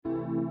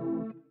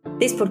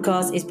This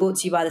podcast is brought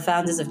to you by the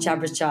founders of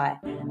Chabras Chai,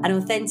 an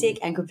authentic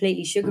and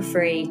completely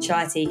sugar-free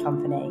chai tea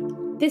company.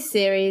 This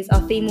series,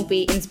 our theme will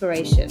be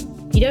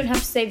inspiration. You don't have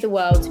to save the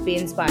world to be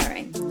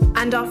inspiring.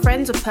 And our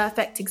friends are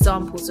perfect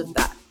examples of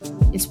that,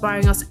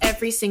 inspiring us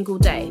every single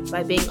day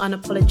by being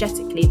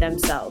unapologetically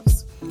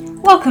themselves.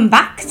 Welcome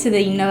back to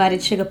the No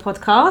Added Sugar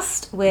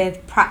podcast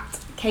with Pratt,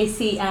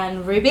 Casey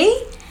and Ruby.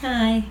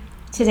 Hi.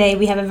 Today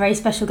we have a very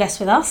special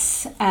guest with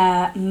us,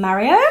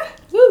 Mario.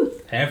 Woo.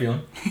 Hey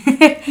everyone.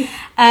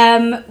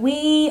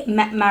 We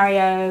met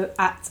Mario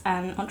at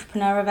an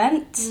entrepreneur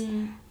event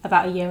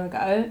about a year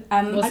ago.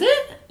 Was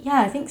it? Yeah,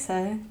 I think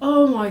so.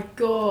 Oh my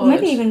god. Or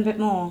maybe even a bit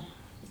more.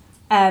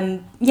 Yeah,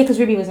 because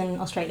Ruby was in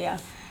Australia.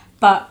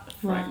 But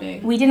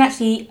we didn't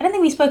actually, I don't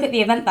think we spoke at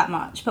the event that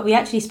much, but we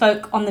actually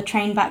spoke on the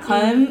train back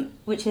home,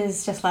 which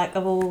is just like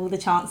of all the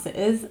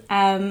chances.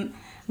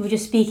 We were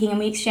just speaking and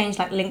we exchanged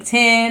like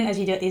LinkedIn, as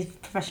you do at these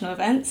professional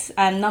events,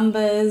 and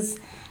numbers.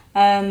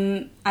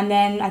 And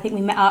then I think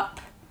we met up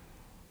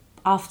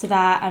after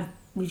that and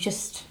we've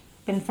just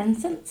been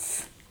friends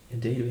since.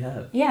 Indeed we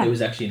have. Yeah. It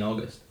was actually in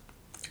August.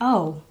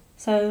 Oh,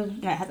 so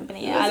no, it hasn't been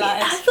a year. I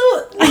lied.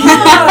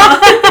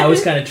 I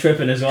was kind of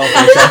tripping as well for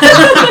a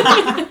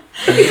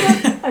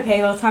second.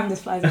 Okay, well, time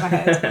just flies in my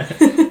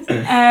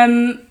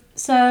head.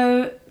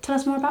 So tell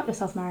us more about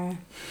yourself, Mario.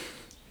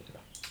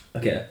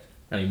 Okay,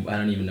 I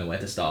don't even know where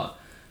to start.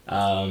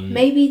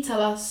 Maybe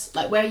tell us,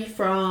 like, where are you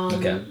from?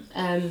 Okay.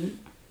 Are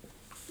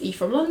you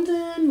from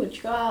London? Where'd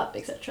you grow up,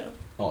 etc.?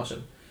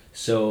 Awesome.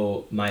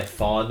 So my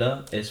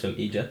father is from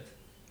Egypt.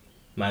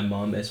 My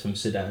mum is from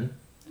Sudan.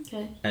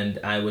 Okay. And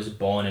I was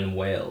born in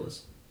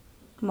Wales.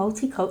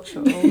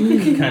 Multicultural.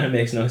 Kind of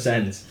makes no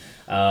sense.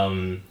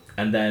 And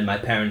then my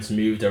parents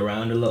moved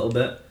around a little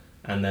bit.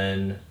 And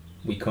then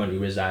we currently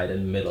reside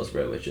in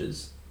Middlesbrough, which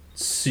is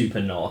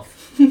super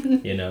north,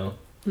 you know.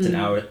 It's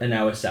an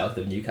hour south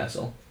of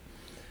Newcastle.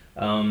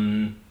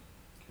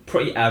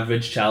 Pretty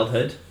average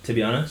childhood, to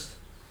be honest.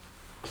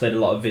 Played a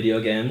lot of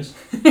video games.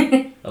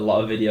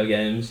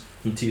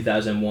 From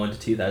 2001 to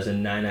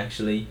 2009,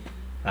 actually.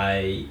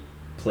 I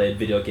played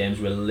video games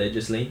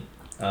religiously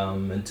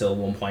until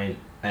one point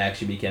I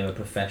actually became a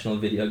professional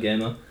video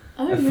gamer.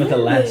 Oh, For really? the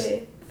last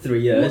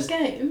 3 years. What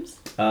games?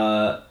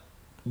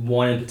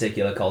 One in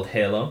particular called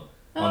Halo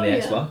on the yeah.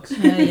 Xbox. Oh,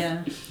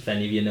 yeah. If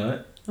any of you know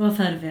it. Well, I've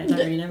heard of it. I don't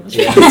really know much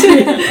about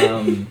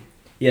it.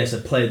 Yes,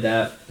 I played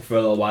that for a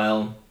little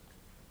while.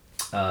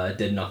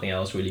 Did nothing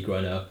else really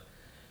growing up.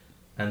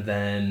 And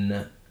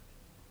then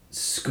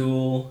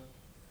school,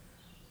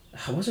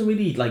 I wasn't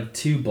really like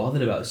too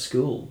bothered about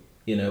school.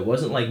 You know, it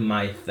wasn't like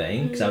my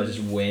thing because I was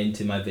just way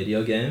into my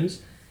video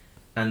games.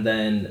 And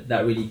then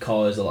that really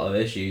caused a lot of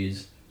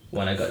issues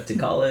when I got to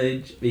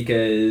college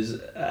because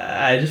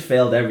I just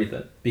failed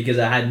everything because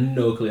I had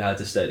no clue how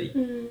to study.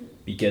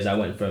 Because I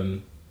went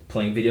from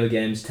playing video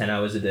games 10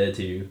 hours a day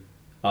to,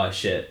 oh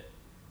shit,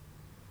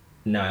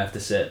 now I have to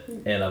sit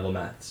A-level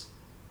maths.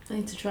 I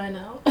need to try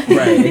now.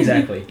 Right,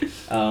 exactly.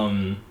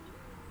 So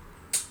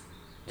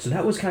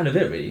that was kind of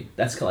it, really.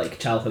 That's like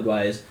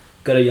childhood-wise.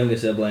 Got a younger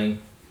sibling,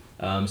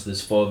 so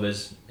there's 4 of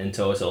us in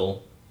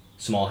total.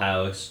 Small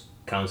house,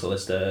 council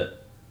estate,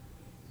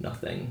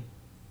 nothing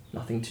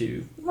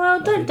too... Well,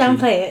 don't nothing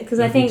downplay it,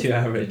 because I think too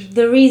average.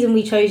 the reason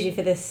we chose you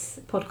for this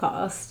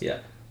podcast...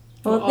 Yeah.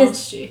 Well,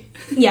 Asked you.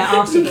 Yeah,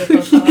 asked you for the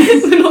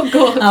podcast. We're not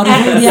God. Out of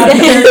all the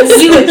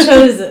applicants. You were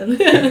chosen.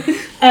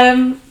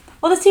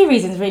 Well, there's 2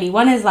 reasons, really.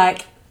 One is,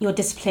 like, your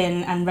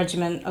discipline and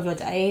regiment of your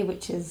day,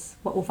 which is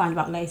what we'll find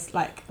about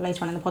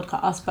later on in the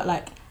podcast, but,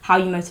 like, how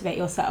you motivate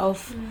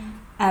yourself.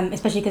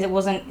 Especially because it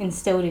wasn't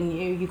instilled in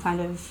you. You kind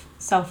of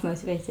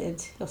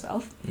self-motivated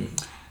yourself.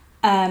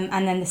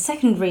 And then the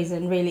second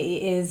reason,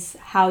 really, is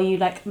how you,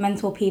 like,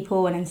 mentor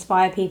people and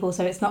inspire people.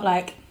 So it's not,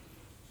 like,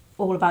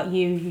 all about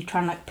you. You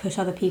try and, like, push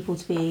other people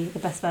to be the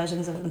best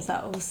versions of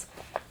themselves,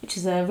 which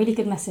is a really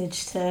good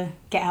message to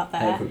get out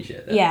there. I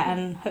appreciate that. Yeah,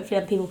 and hopefully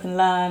other people can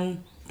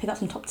learn, pick up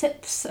some top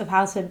tips of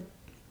how to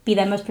be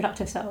their most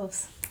productive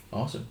selves.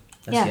 Awesome.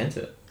 Let's get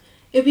into it.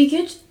 It'd be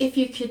good if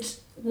you could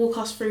walk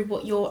us through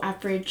what your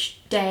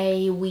average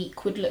day,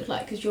 week would look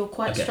like, because you're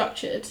quite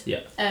structured.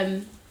 Yeah.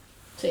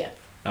 So yeah.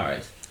 All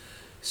right.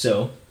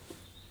 So,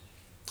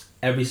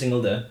 every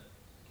single day,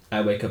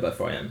 I wake up at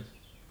 4 a.m.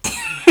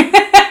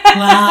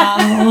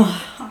 Wow.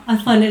 I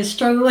find it a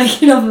struggle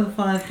waking up at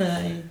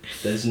 5:30.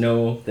 There's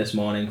no this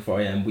morning,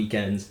 4 a.m.,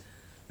 weekends.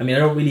 I mean, I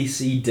don't really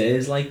see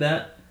days like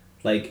that.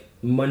 Like,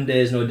 Monday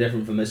is no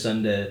different from a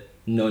Sunday,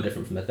 no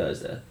different from a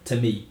Thursday. To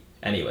me,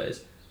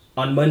 anyways.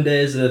 On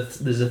Mondays,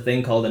 there's a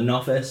thing called an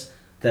office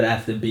that I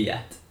have to be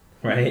at,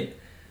 right?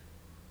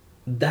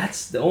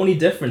 That's the only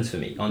difference for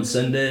me. On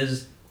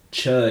Sundays,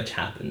 church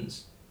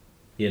happens,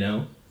 you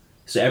know?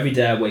 So every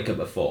day I wake up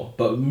at 4.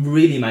 But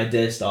really, my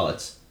day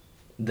starts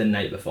the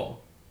night before,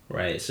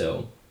 right?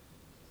 So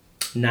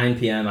 9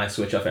 p.m. I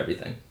switch off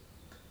everything.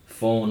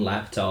 Phone,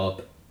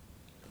 laptop.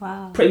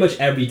 Wow. Pretty much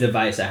every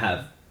device I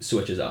have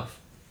switches off.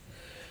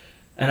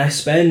 And I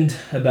spend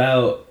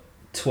about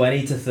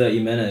 20 to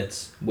 30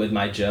 minutes with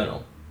my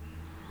journal,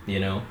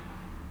 you know?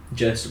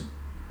 Just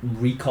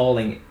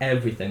recalling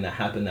everything that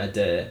happened that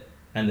day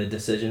and the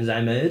decisions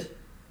I made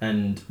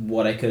and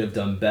what I could have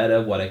done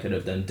better, what I could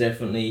have done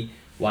differently,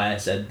 why I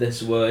said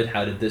this word,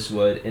 how did this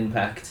word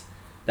impact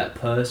that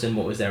person,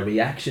 what was their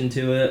reaction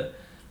to it,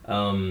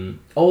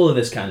 all of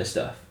this kind of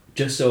stuff,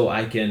 just so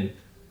I can,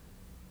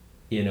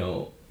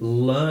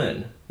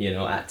 learn,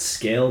 at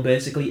scale,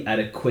 basically, at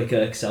a quicker,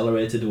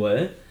 accelerated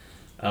way.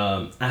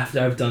 After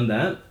I've done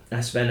that,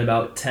 I spend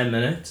about 10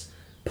 minutes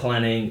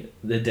planning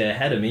the day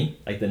ahead of me,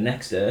 like the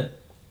next day,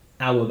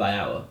 hour by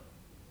hour.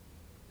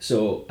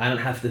 So I don't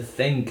have to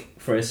think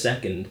for a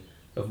second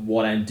of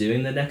what I'm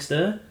doing the next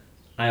day.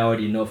 I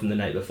already know from the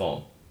night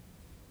before.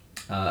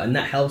 And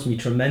that helps me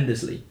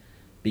tremendously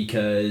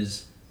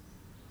because,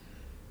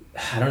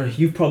 I don't know,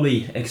 you've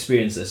probably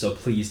experienced this, so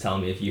please tell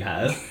me if you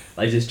have.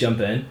 Like, just jump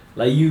in.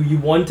 Like, you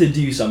want to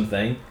do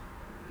something,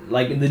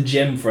 like in the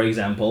gym, for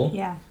example.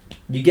 Yeah.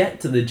 You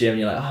get to the gym,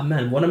 you're like, oh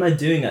man, what am I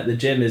doing at the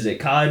gym? Is it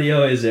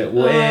cardio? Is it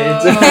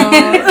weights?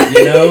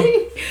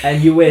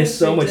 And you waste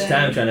so much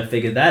time trying to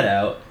figure that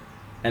out.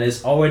 And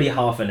it's already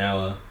half an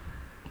hour.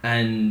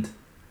 And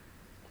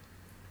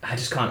I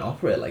just can't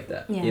operate like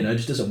that. Yeah. It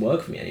just doesn't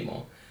work for me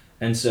anymore.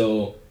 And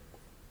so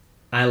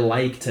I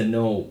like to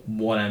know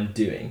what I'm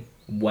doing,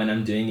 when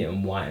I'm doing it,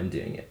 and why I'm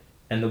doing it.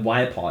 And the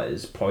why part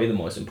is probably the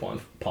most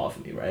important part for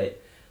me, right?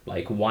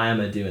 Like, why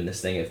am I doing this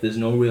thing? If there's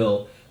no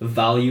real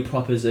value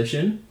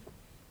proposition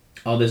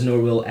or there's no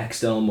real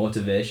external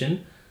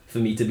motivation for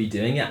me to be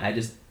doing it, I'm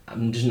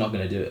just not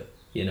going to do it,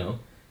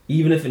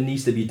 Even if it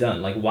needs to be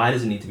done. Like, why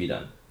does it need to be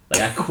done?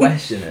 Like, I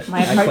question it. My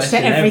I approach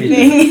question to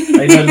everything.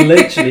 Like, no,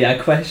 literally, I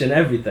question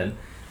everything.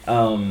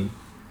 And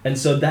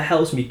so that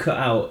helps me cut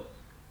out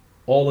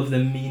all of the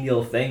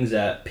menial things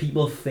that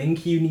people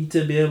think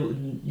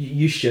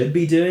you should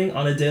be doing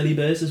on a daily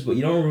basis, but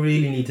you don't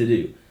really need to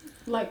do.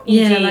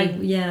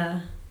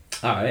 Yeah.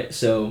 Alright,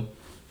 so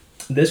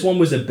this one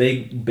was a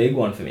big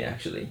one for me,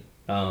 actually.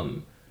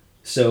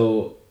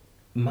 So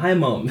my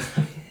mum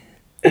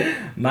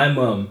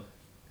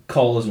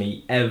calls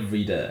me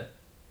every day,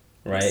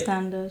 right?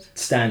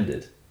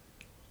 Standard.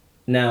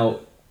 Now,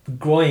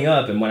 growing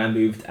up and when I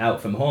moved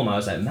out from home, I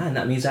was like, man,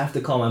 that means I have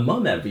to call my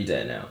mum every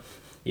day now.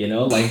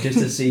 Like, just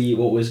to see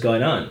what was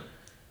going on.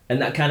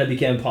 And that kind of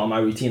became part of my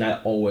routine.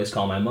 I always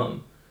call my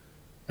mum.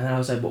 And I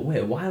was like, but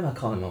wait, why am I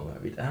calling mum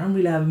every day? I don't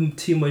really have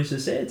too much to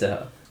say to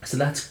her. So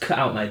that's cut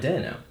out my day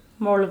now.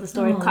 Moral of the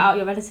story, cut out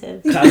your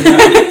relatives. Cut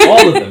out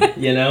all of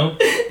them,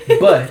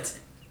 But,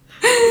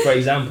 for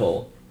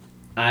example,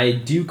 I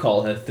do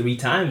call her 3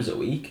 times a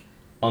week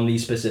on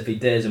these specific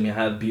days and we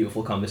have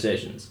beautiful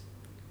conversations,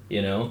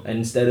 And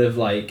instead of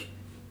like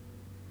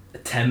a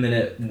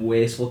 10-minute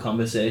wasteful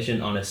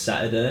conversation on a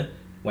Saturday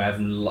where I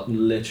have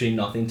literally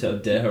nothing to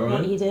update her on.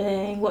 What are you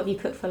doing? What have you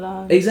cooked for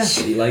lunch?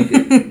 Exactly, like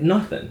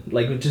nothing.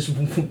 Like, just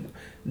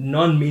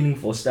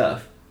non-meaningful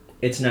stuff.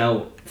 It's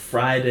now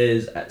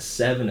Fridays at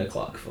 7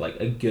 o'clock for like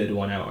a good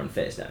 1 hour on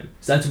FaceTime.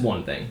 So that's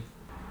one thing.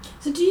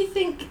 So do you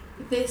think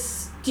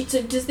does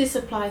this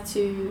apply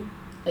to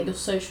like your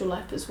social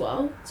life as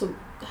well? So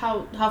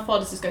how far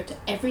does this go to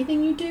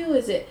everything you do?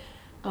 Is it,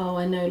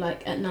 I know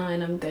like at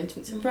 9 I'm going to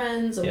meet some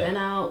friends or going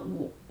out?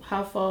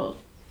 How far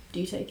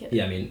do you take it?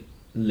 Yeah, I mean,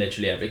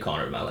 literally every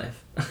corner of my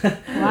life.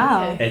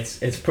 Wow. Okay.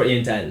 It's pretty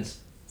intense.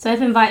 So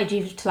I've invited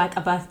you to like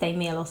a birthday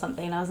meal or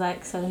something, and I was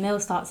like, so the meal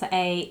starts at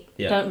 8,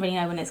 don't really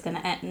know when it's going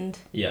to end.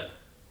 Yeah.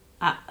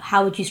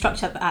 How would you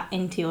structure that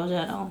into your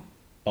journal?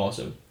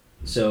 Awesome.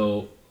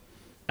 So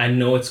I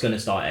know it's going to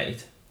start at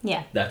 8.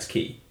 Yeah. That's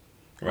key,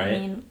 right? I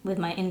mean, with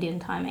my Indian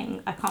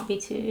timing, I can't be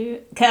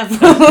too careful.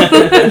 But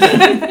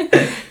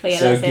yeah,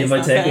 so let's say give or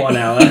it's take not 1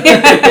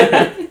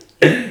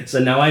 hour. So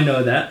now I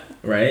know that,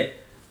 right?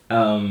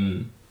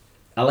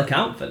 I'll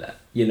account for that,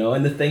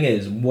 And the thing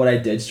is, what I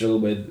did struggle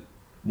with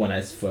when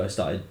I first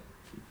started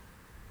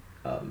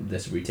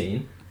this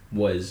routine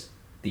was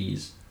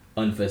these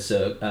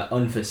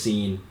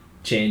unforeseen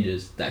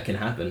changes that can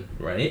happen,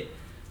 right?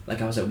 Like,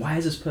 I was like, why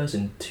is this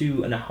person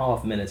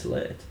 2.5 minutes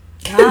late?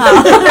 Wow.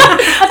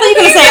 I thought you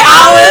were going to say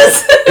hours.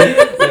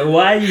 Like,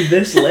 why are you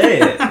this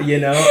late?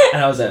 And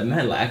I was like,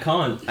 man, like,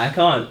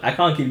 I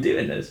can't keep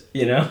doing this,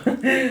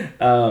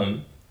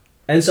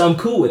 and so I'm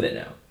cool with it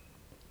now,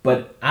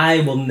 but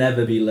I will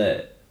never be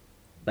late.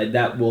 Like,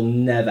 that will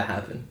never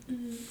happen.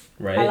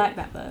 Right? I like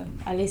that though.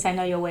 At least I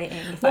know you're waiting.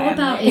 What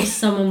about if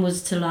someone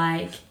was to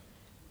like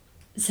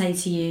say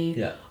to you,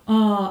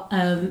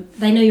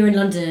 they know you're in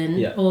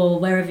London or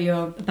wherever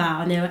you're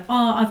about, and they're like,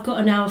 I've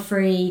got an hour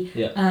free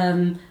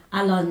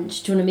at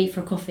lunch. Do you want to meet for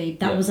a coffee?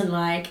 That wasn't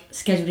like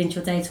scheduled into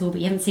your day at all, but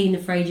you haven't seen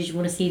them for ages. You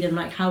want to see them.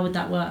 Like, how would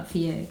that work for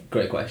you?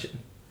 Great question.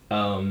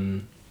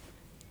 9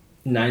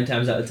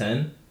 times out of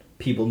 10,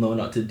 people know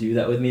not to do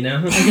that with me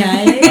now.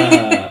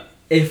 Okay.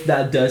 If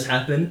that does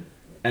happen,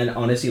 and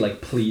honestly,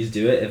 like, please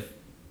do it.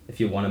 If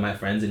you're one of my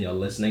friends and you're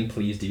listening,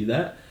 please do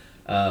that.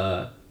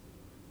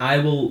 I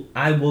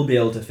will be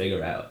able to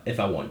figure out if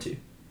I want to.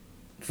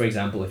 For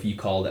example, if you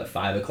called at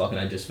 5 o'clock and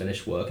I just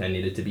finished work and I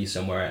needed to be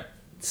somewhere at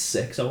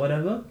 6 or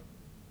whatever,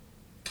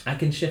 I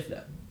can shift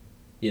that,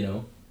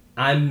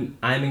 I'm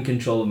in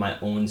control of my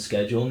own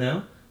schedule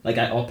now. Like,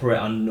 I operate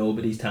on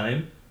nobody's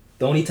time.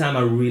 The only time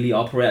I really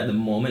operate at the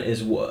moment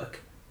is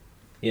work.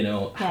 You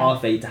know,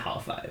 8:30 to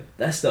 5:30.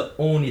 That's the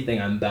only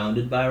thing I'm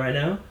bounded by right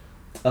now.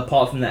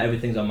 Apart from that,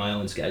 everything's on my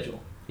own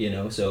schedule. You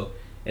know, so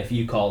if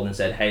you called and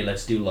said, hey,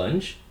 let's do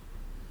lunch,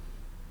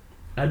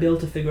 I'd be able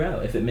to figure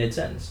out if it made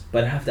sense.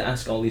 But I have to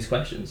ask all these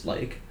questions,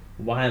 like,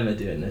 why am I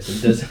doing this?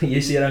 And does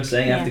you see what I'm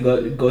saying? I have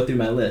to go through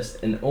my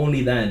list, and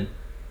only then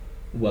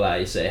will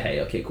I say, hey,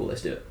 okay, cool,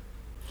 let's do it.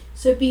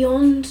 So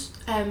beyond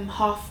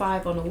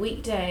 5:30 on a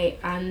weekday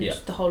and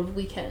the whole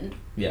weekend,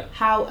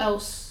 how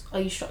else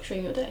are you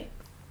structuring your day?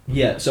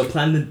 Yeah, so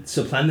plan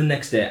the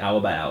next day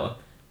hour by hour,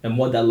 and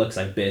what that looks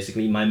like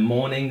basically, my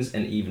mornings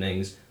and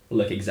evenings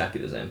look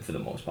exactly the same for the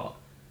most part.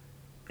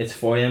 It's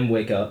 4 a.m.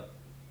 wake up,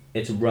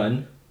 it's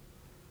run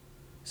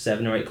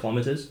 7 or 8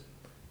 kilometers,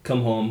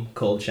 come home,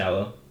 cold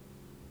shower,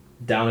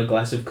 down a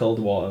glass of cold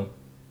water,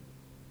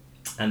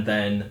 and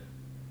then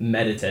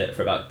meditate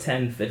for about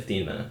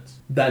 10-15 minutes.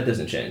 That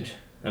doesn't change.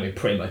 I mean,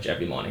 pretty much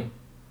every morning.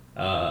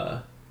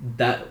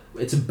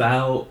 It's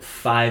about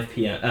 5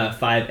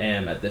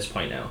 a.m. at this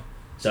point now.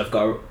 So I've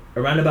got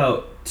around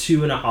about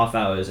 2.5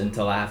 hours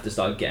until I have to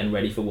start getting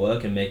ready for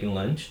work and making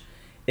lunch.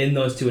 In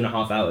those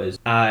 2.5 hours,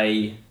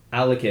 I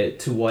allocate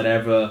to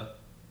whatever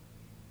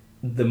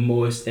the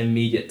most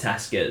immediate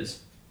task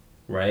is,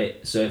 right?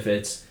 So if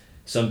it's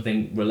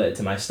something related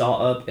to my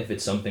startup, if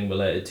it's something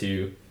related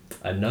to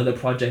another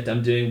project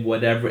I'm doing,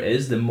 whatever it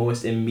is, the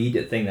most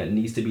immediate thing that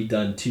needs to be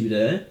done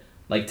today,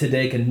 like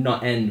today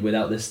cannot end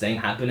without this thing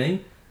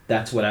happening,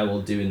 that's what I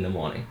will do in the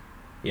morning,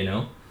 you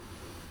know?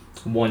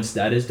 Once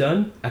that is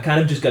done, I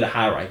kind of just got a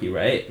hierarchy,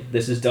 right?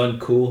 This is done,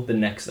 cool, the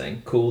next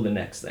thing, cool, the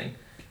next thing.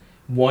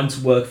 Once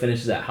work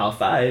finishes at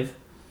 5:30,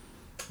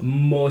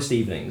 most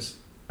evenings,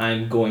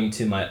 I'm going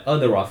to my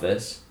other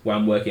office where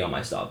I'm working on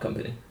my startup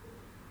company.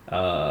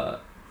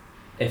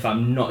 If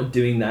I'm not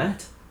doing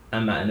that,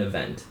 I'm at an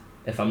event.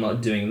 If I'm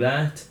not doing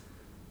that,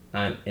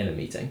 I'm in a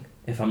meeting.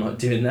 If I'm not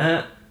doing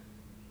that,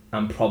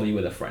 I'm probably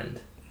with a friend.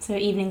 So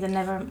evenings are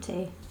never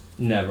empty?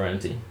 Never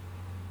empty.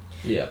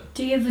 Yeah.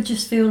 Do you ever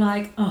just feel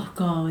like, oh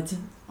God,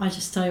 I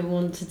just don't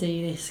want to do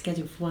this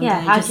schedule for one day?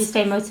 Yeah, how do you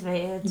stay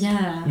motivated?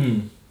 Yeah.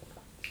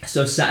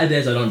 So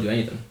Saturdays I don't do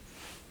anything.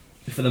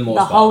 For the most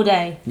part. The whole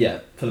day? Yeah,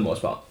 for the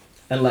most part.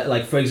 And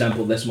like for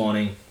example, this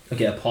morning,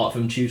 okay, apart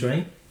from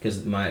tutoring,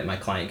 because my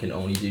client can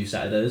only do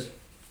Saturdays,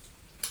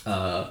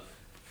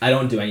 I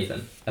don't do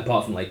anything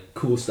apart from like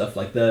cool stuff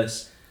like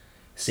this,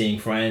 seeing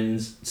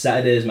friends.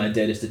 Saturday is my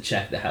day just to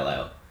check the hell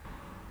out.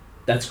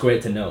 That's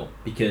great to know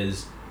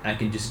because I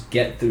can just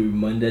get through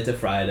Monday to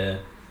Friday,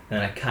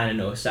 and I kind of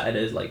know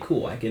Saturday is like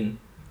cool. I can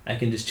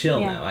just chill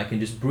now. I can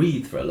just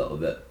breathe for a little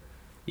bit,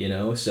 you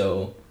know.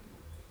 So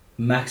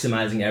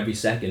maximizing every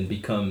second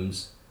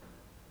becomes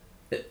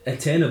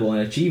attainable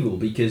and achievable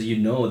because you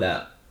know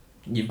that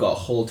you've got a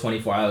whole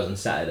 24 hours on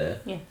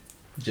Saturday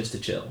just to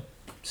chill,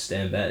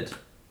 stay in bed,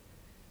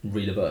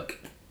 read a book,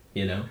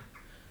 you know.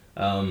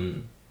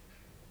 And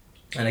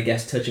I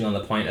guess touching on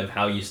the point of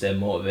how you stay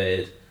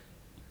motivated,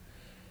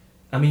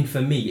 I mean,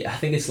 for me, I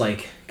think it's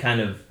like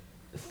kind of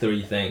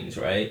 3 things,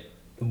 right?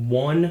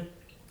 1,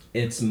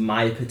 it's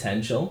my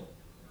potential.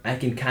 I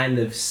can kind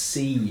of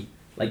see,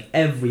 like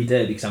every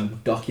day, because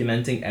I'm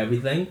documenting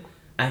everything,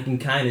 I can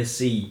kind of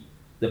see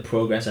the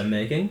progress I'm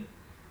making.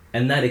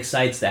 And that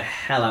excites the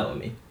hell out of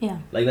me. Yeah.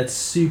 Like, that's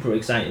super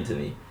exciting to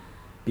me.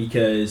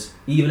 Because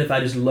even if I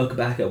just look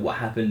back at what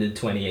happened in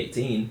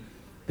 2018,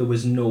 there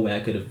was no way I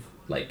could have,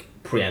 like,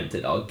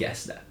 preempted or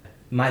guessed that.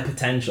 My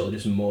potential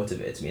just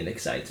motivates me and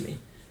excites me.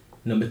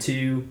 Number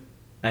 2,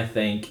 I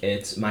think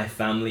it's my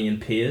family and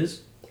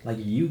peers, like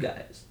you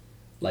guys.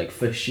 Like,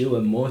 for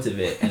sure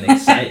motivate and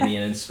excite me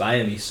and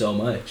inspire me so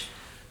much.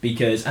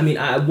 Because, I mean,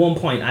 at one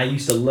point, I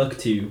used to look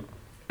to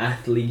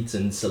athletes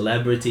and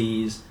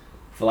celebrities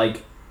for,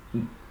 like,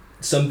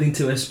 something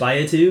to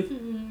aspire to.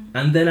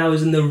 And then I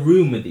was in the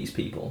room with these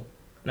people.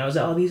 And I was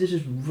like, oh, these are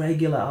just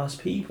regular-ass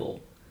people,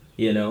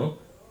 you know?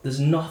 There's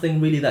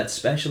nothing really that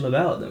special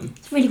about them.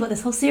 It's really what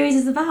this whole series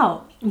is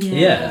about.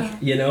 Yeah,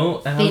 you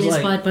know? And being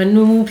inspired by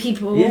normal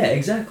people. Yeah,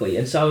 exactly.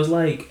 And so I was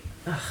like,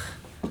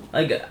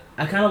 I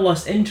kind of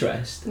lost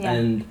interest. Yeah.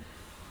 And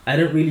I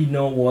didn't really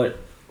know what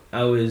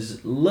I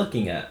was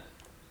looking at.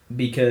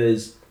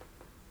 Because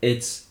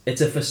it's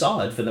a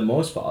facade for the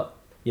most part,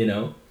 you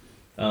know?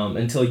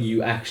 Until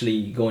you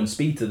actually go and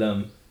speak to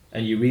them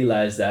and you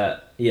realize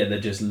that, yeah, they're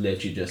just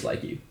literally just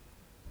like you.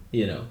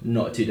 You know,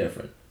 not too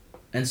different.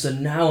 And so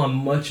now I'm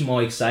much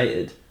more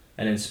excited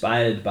and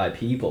inspired by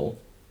people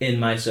in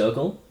my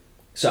circle.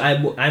 So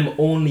I'm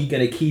only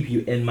going to keep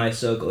you in my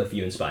circle if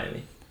you inspire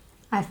me.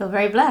 I feel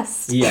very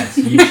blessed. Yes,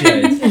 you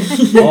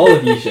should. All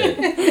of you should.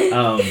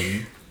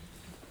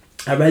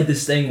 I read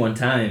this thing one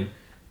time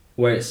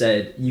where it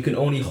said you can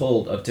only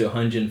hold up to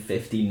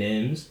 150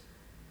 names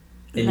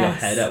in your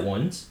head at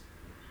once,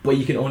 but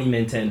you can only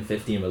maintain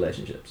 15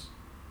 relationships.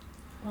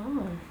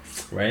 Oh.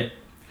 Right?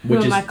 Who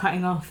am I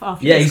cutting off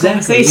after this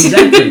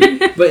conversation?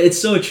 Exactly. But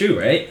it's so true,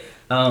 right?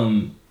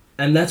 And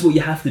that's what you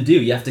have to do.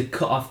 You have to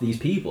cut off these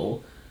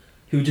people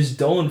who just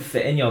don't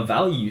fit in your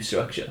value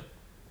structure,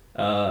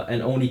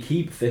 and only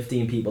keep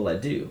 15 people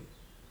that do.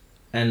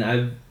 And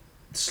I'm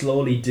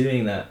slowly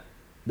doing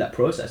that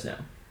process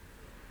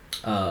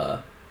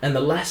now. And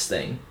the last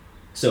thing,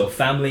 so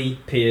family,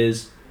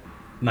 peers,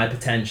 my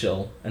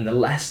potential, and the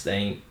last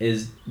thing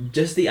is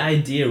just the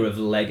idea of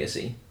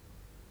legacy.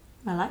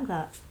 I like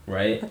that.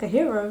 Right? Like a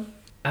hero.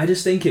 I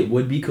just think it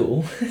would be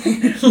cool,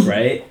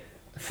 right?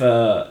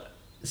 For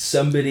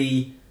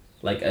somebody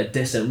like a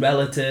distant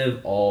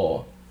relative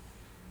or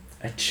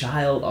a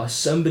child or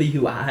somebody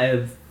who I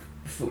have,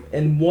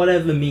 in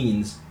whatever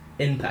means,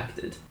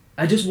 impacted.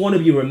 I just want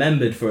to be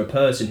remembered for a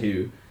person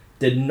who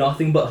did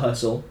nothing but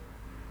hustle,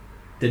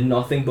 did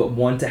nothing but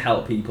want to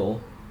help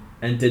people,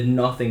 and did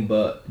nothing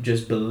but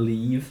just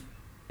believe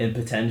in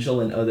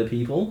potential in other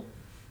people.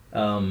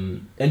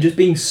 And just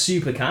being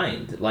super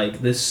kind.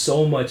 Like, there's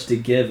so much to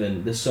give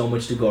and there's so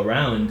much to go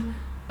around.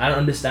 I don't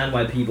understand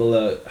why people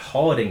are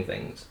hoarding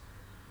things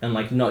and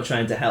like not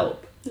trying to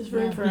help. There's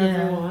room for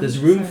everyone. There's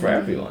room for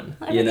everyone.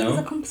 You know,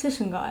 it's a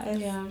competition,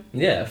 guys.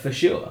 Yeah, for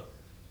sure.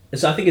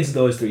 So I think it's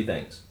those three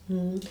things.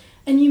 And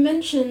you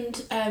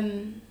mentioned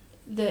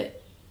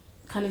that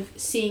kind of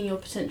seeing your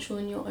potential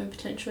and your own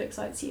potential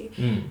excites you.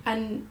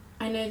 And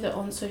I know that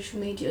on social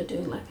media you're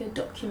doing like a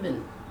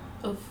document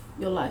of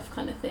your life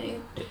kind of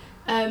thing.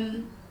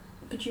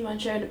 Would you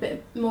mind sharing a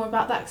bit more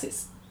about that? Because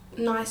it's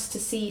nice to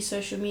see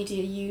social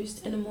media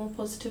used in a more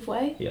positive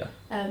way. Yeah.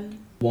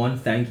 One,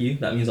 thank you.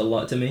 That means a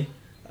lot to me.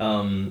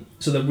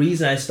 So the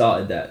reason I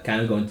started that,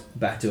 kind of going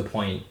back to a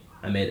point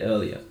I made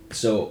earlier.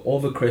 So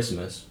over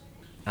Christmas,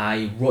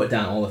 I wrote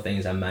down all the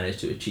things I managed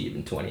to achieve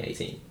in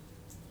 2018.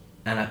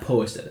 And I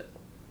posted it.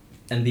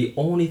 And the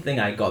only thing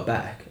I got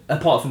back,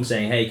 apart from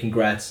saying, hey,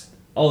 congrats,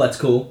 oh, that's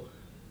cool,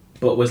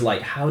 but was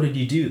like, how did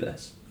you do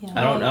this?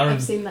 Yeah.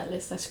 I've seen that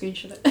list, I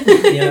screenshot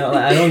it. You know,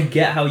 like, I don't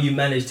get how you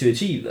managed to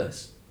achieve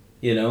this,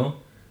 you know?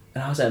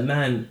 And I was like,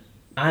 man,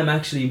 I'm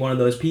actually one of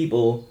those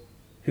people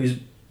who's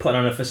put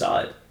on a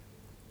facade.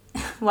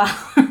 Wow.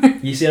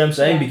 You see what I'm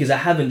saying? Yeah. Because I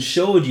haven't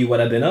showed you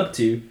what I've been up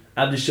to,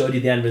 I've just showed you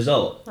the end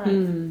result. Right.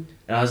 And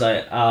I was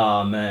like,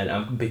 oh man,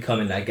 I'm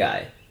becoming that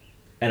guy.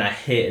 And I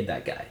hated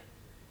that guy,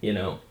 you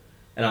know?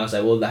 And I was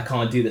like, well, I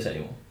can't do this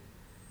anymore.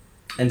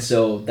 And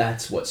so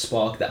that's what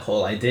sparked that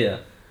whole idea.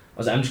 I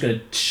was like, I'm just going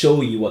to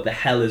show you what the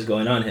hell is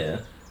going on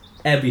here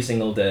every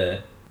single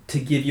day to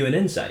give you an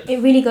insight.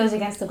 It really goes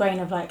against the grain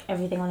of like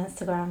everything on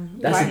Instagram.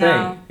 That's right the thing.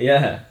 Now.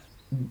 Yeah.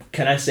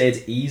 Can I say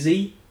it's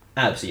easy?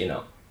 Absolutely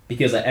not.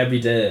 Because like every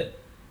day,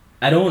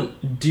 I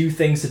don't do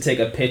things to take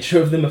a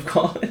picture of them, of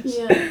course.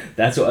 Yeah.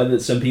 That's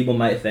what some people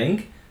might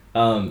think.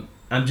 I'm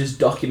just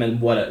documenting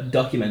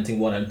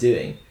what I'm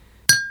doing.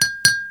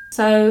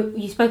 So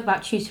you spoke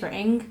about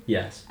tutoring.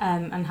 Yes.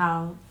 And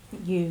how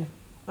you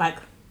like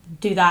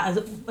do that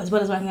as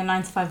well as working a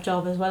 9-to-5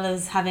 job, as well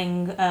as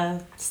having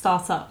a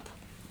startup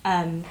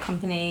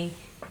company.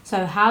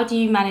 So how do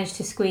you manage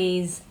to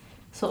squeeze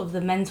sort of the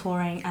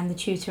mentoring and the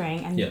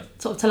tutoring, and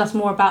sort of tell us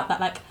more about that?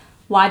 Like,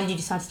 why did you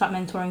decide to start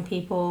mentoring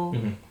people?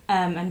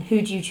 And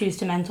who do you choose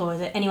to mentor?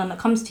 Is it anyone that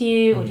comes to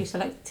you, or do you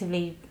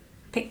selectively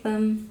pick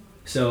them?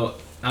 So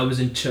I was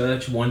in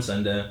church one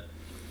Sunday,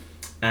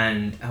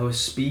 and I was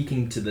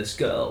speaking to this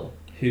girl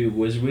who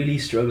was really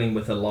struggling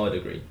with a law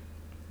degree.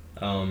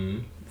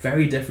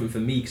 Very different for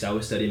me because I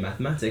was studying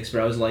mathematics,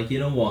 but I was like, you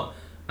know what?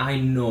 I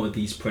know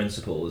these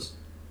principles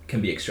can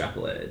be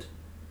extrapolated,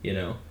 you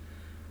know?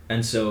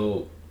 And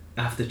so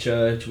after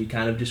church, we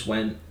kind of just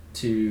went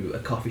to a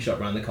coffee shop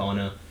around the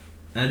corner,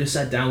 and I just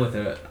sat down with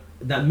her.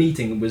 That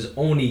meeting was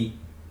only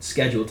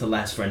scheduled to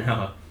last for an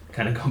hour,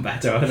 kind of going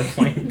back to our other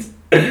point.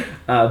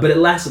 But it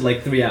lasted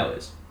like 3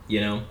 hours,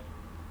 you know?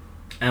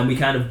 And we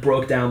kind of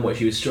broke down what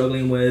she was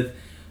struggling with,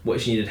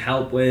 what she needed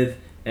help with,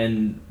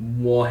 and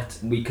what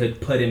we could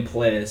put in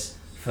place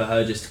for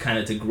her just kind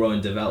of to grow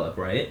and develop,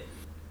 right?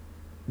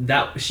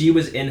 That she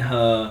was in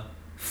her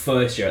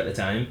first year at the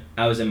time.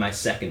 I was in my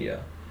second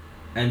year.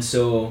 And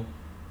so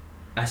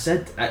I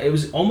said, it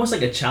was almost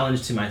like a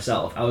challenge to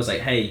myself. I was like,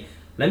 hey,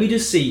 let me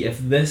just see if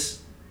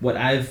this, what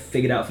I've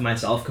figured out for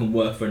myself, can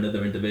work for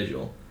another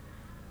individual.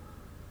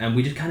 And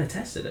we just kind of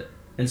tested it.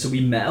 And so we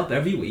met up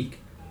every week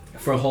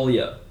for a whole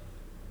year,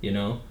 you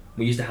know?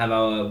 We used to have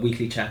our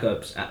weekly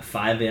checkups at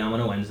 5 a.m. on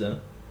a Wednesday,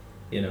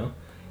 you know?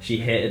 She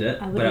hated it,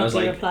 but I was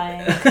like,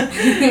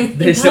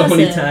 this the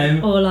only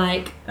time. Or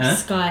like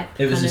Skype.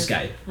 It was a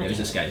Skype. It was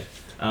a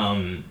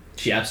Skype.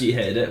 She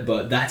absolutely hated it,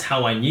 but that's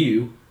how I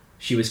knew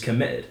she was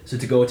committed. So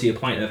to go to your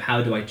point of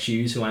how do I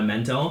choose who I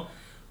mentor?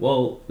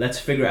 Well, let's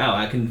figure it out.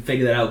 I can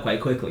figure that out quite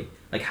quickly.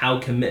 Like, how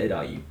committed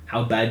are you?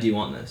 How bad do you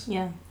want this?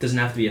 Yeah. Doesn't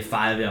have to be a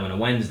 5 a.m. on a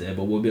Wednesday,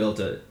 but we'll be able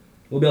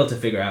to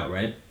figure out,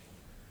 right?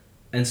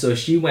 And so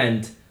she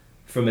went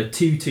from a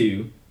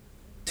 2-2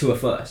 to a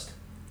first.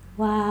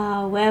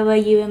 Wow, where were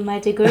you in my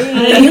degree?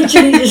 I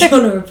literally just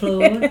want to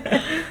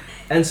applaud.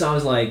 And so I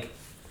was like,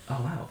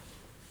 oh wow.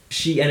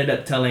 She ended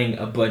up telling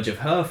a bunch of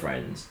her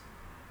friends.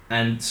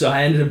 And so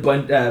I ended up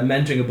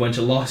mentoring a bunch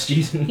of law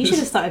students. You should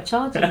have started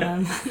charging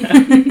them.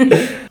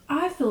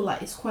 I feel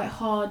like it's quite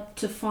hard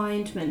to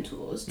find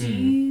mentors. Do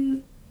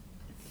you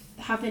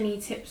have any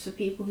tips for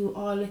people who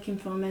are looking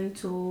for a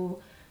mentor,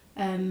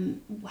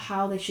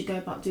 how they should go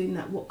about doing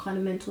that, what kind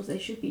of mentors they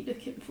should be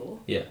looking for?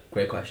 Yeah,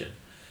 great question.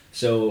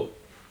 So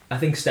I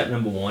think step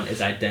number 1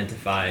 is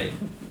identify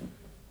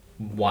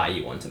why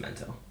you want a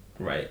mentor,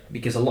 right?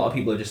 Because a lot of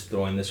people are just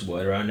throwing this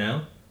word around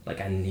now, like,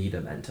 I need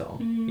a mentor,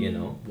 you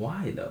know?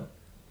 Why though?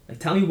 Like,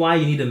 tell me why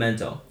you need a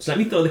mentor. So let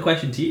me throw the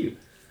question to you.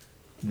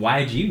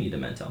 Why do you need a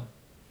mentor?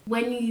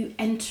 When you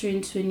enter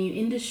into a new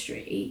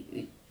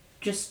industry,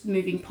 just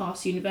moving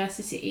past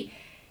university,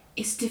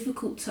 it's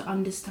difficult to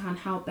understand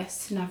how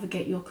best to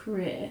navigate your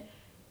career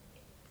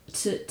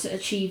to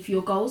achieve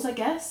your goals, I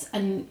guess.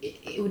 And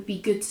it would be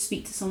good to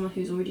speak to someone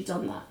who's already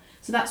done that.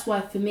 So that's why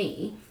for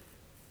me,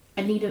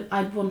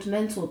 I'd want a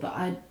mentor, but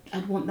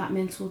I'd want that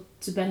mentor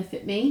to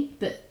benefit me.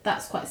 But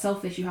that's quite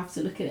selfish. You have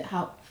to look at it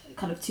how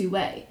kind of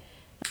two-way.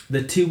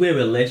 The two-way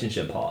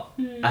relationship part,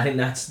 I think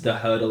that's the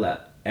hurdle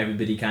that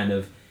everybody kind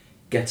of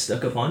gets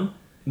stuck upon.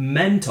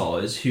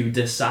 Mentors who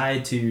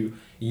decide to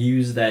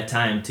use their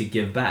time to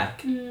give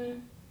back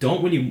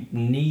don't really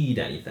need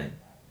anything,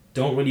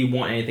 don't really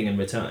want anything in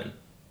return.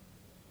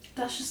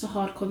 That's just a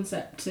hard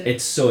concept.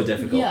 It's so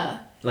difficult. Yeah.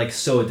 Like,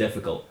 so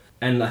difficult.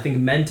 And I think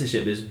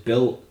mentorship is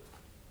built,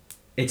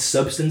 it's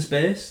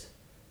substance-based,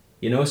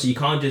 you know? So you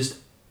can't just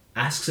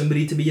ask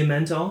somebody to be your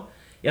mentor.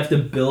 You have to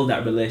build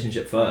that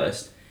relationship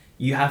first.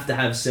 You have to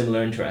have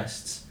similar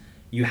interests.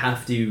 You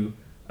have to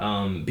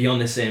be on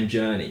the same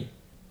journey.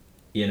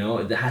 You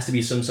know, there has to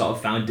be some sort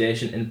of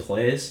foundation in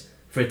place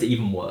for it to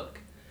even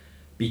work.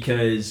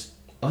 Because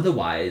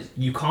otherwise,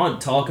 you can't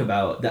talk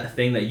about that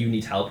thing that you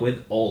need help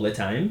with all the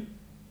time.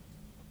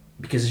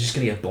 Because it's just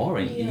going to get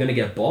boring. Yeah. You're going to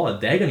get bored.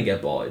 They're going to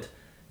get bored.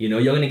 You know,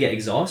 you're going to get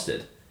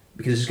exhausted.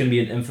 Because it's going to be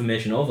an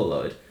information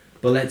overload.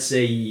 But let's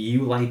say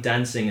you like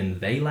dancing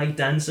and they like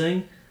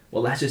dancing.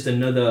 Well, that's just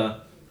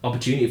another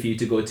opportunity for you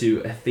to go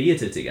to a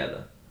theatre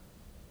together.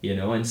 You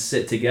know, and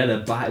sit together,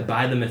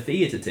 buy them a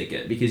theatre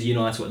ticket. Because you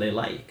know that's what they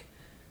like.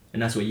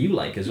 And that's what you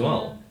like as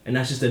well. And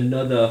that's just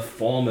another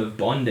form of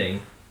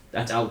bonding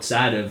that's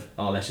outside of,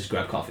 oh, let's just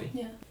grab coffee.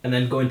 Yeah. And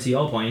then going to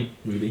your point,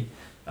 Ruby,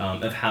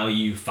 of how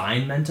you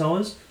find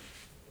mentors,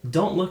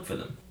 don't look for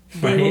them.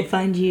 They will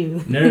find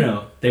you.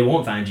 No. They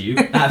won't find you.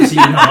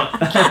 Absolutely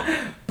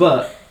not.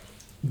 But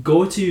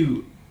go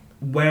to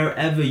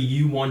wherever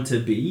you want to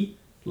be.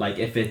 Like,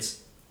 if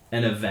it's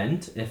an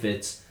event, if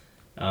it's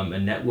a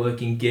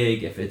networking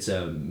gig, if it's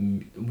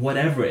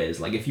whatever it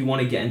is. Like, if you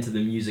want to get into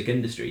the music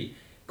industry,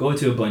 go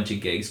to a bunch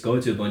of gigs, go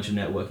to a bunch of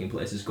networking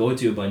places, go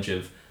to a bunch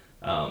of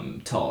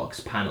talks,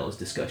 panels,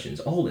 discussions,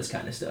 all this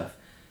kind of stuff.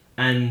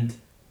 And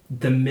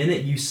the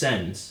minute you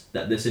sense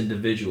that this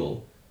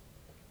individual,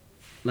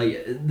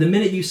 like, the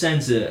minute you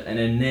sense an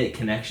innate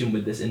connection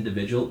with this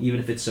individual, even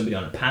if it's somebody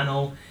on a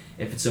panel,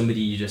 if it's somebody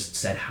you just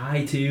said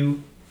hi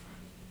to,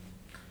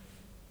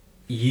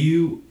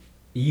 you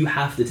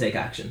have to take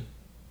action,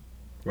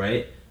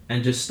 right?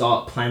 And just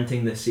start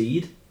planting the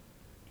seed.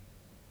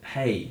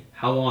 Hey,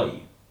 how are you?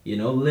 You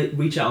know,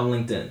 reach out on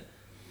LinkedIn.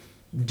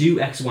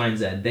 Do X, Y, and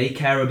Z. They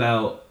care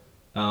about,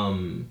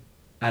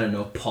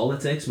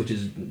 politics, which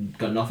has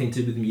got nothing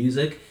to do with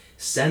music.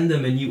 Send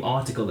them a new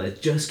article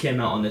that just came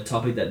out on the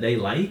topic that they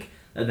like,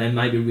 that they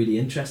might be really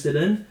interested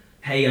in.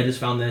 Hey, I just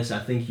found this. I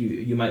think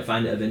you might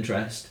find it of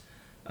interest.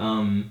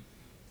 And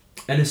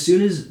as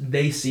soon as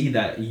they see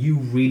that you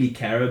really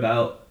care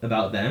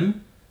about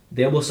them,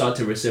 they will start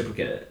to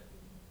reciprocate it.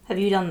 Have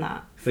you done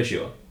that? For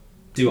sure.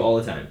 Do it all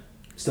the time.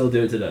 Still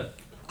do it today.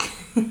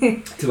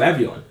 To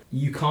everyone.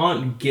 You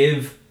can't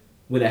give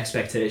with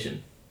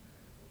expectation.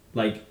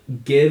 Like,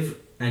 give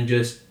and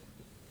just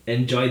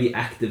enjoy the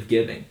act of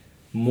giving.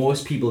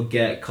 Most people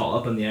get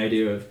caught up on the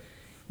idea of,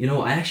 you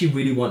know, I actually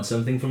really want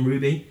something from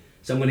Ruby,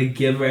 so I'm going to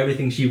give her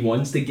everything she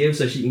wants to give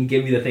so she can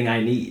give me the thing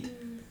I need.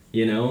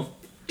 You know?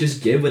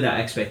 Just give with that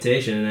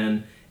expectation, and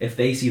then if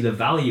they see the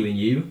value in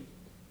you,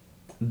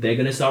 they're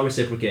going to start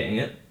reciprocating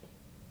it.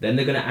 Then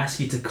they're going to ask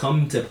you to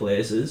come to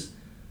places.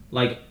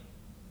 Like,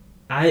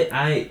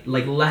 I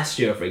like last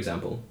year, for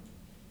example,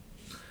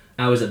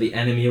 I was at the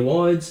Enemy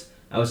Awards,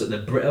 I was at the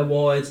Brit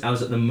Awards, I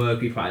was at the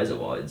Mercury Prize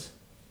Awards.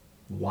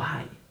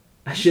 Why?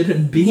 I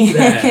shouldn't be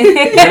there.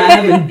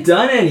 I haven't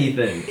done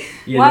anything.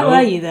 Why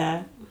were you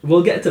there?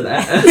 We'll get to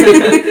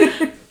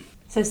that.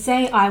 So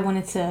say I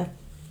wanted to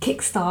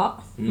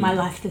kickstart my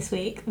life this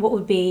week. What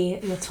would be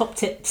your top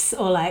tips,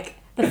 or like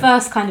the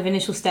first kind of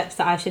initial steps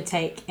that I should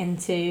take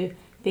into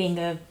being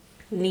a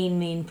lean,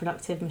 mean,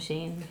 productive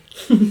machine?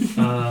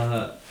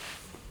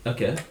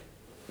 Okay.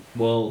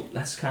 Well,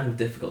 that's kind of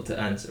difficult to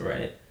answer,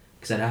 right?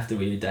 Because I'd have to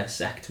really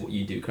dissect what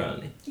you do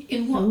currently.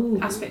 In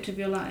what aspect of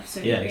your life? So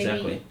yeah, maybe...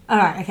 exactly.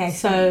 Alright, okay,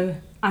 so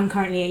I'm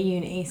currently at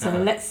uni, so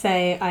let's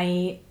say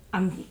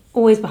I'm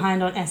always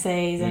behind on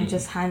essays and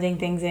just handing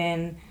things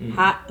in.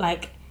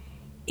 Like,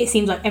 it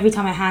seems like every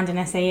time I hand an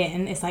essay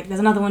in, it's like there's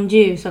another one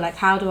due, so like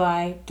how do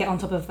I get on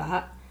top of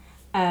that?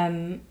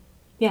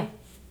 Yeah.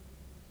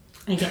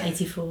 And get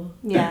 84.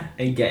 Yeah.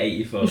 And get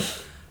 84.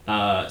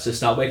 So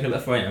start waking up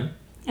at 4 a.m.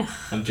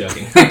 I'm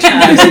joking. I'm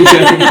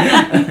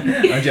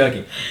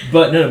joking.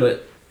 But no,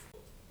 but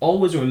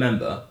always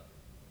remember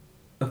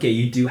okay,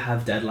 you do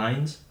have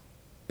deadlines,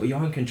 but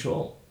you're in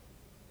control.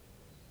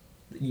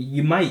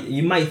 You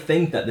might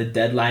think that the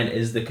deadline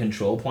is the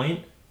control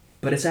point,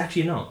 but it's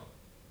actually not.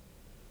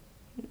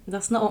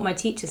 That's not what my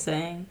teacher's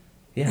saying.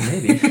 Yeah,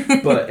 maybe.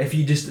 But if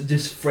you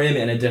just frame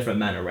it in a different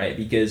manner, right?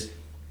 Because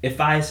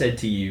if I said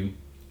to you,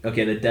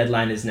 okay, the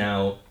deadline is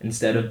now,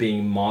 instead of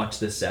being March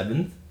the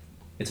 7th,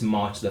 it's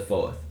March the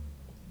 4th.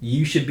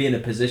 You should be in a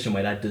position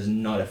where that does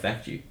not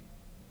affect you.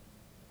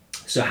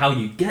 So how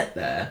you get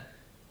there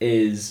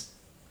is,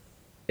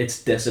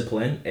 it's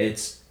discipline,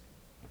 it's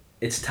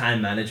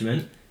time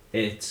management,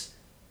 it's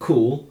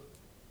cool.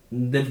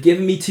 They've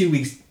given me 2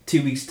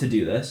 weeks to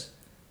do this,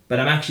 but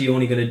I'm actually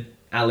only going to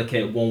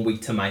allocate 1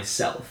 week to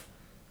myself.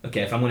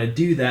 Okay, if I'm going to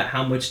do that,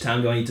 how much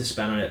time do I need to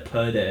spend on it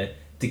per day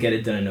to get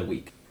it done in a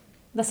week?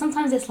 But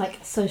sometimes it's like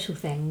social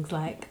things,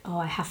 like, oh,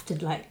 I have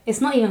to, like, it's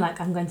not even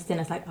like I'm going to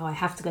dinner, it's like, oh, I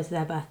have to go to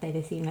their birthday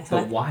this evening. So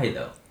But like, why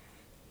though?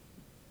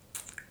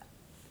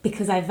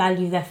 because I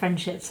value their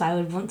friendship, so I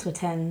would want to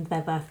attend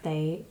their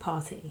birthday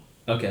party.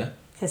 Okay.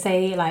 So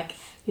say like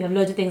you have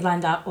loads of things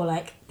lined up, or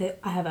like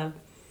I have a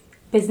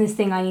business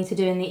thing I need to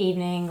do in the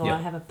evening, or Yeah.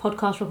 I have a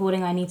podcast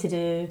recording I need to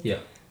do. Yeah.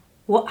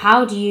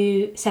 How do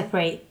you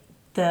separate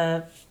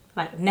the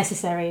like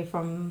necessary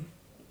from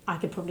I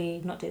could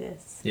probably not do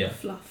this? Yeah.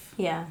 Fluff.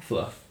 Yeah.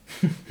 Fluff.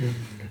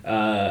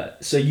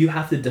 So you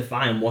have to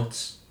define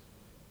what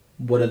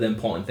are the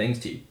important things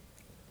to you.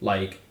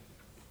 Like,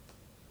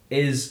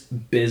 does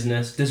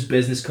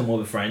business come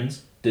over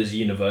friends? Does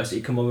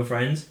university come over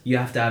friends? You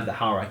have to have the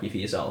hierarchy for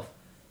yourself,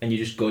 and you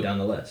just go down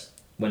the list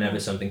whenever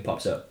something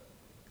pops up,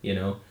 you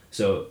know?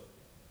 So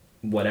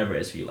whatever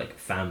it is for you, like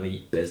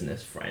family,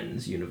 business,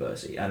 friends,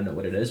 university, I don't know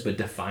what it is, but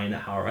define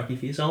that hierarchy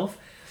for yourself.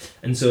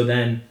 And so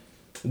then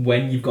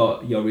when you've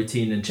got your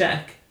routine in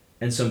check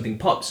and something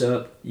pops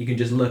up, you can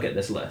just look at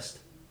this list.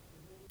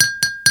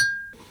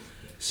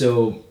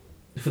 So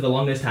for the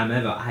longest time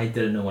ever, I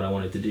didn't know what I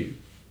wanted to do,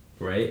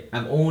 right?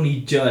 I've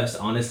only just,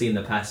 honestly, in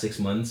the past 6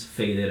 months,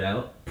 figured it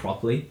out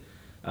properly.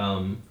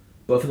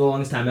 But for the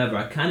longest time ever,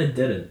 I kind of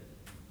didn't.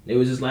 It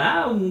was just like,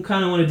 I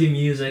kind of want to do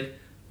music,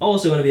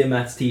 also want to be a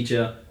maths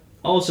teacher,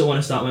 also want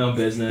to start my own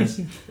business.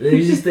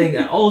 You just think,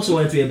 I also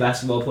wanted to be a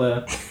basketball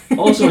player,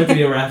 also wanted to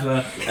be a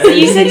rapper.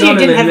 You said you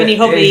didn't have any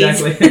hobbies.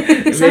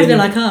 Exactly. Sounds a bit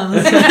like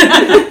us.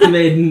 It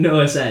made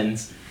no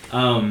sense.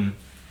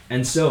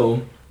 And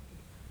so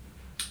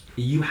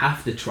you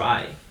have to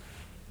try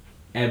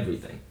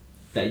everything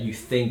that you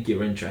think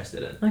you're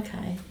interested in.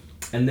 Okay.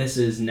 And this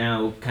is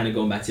now kind of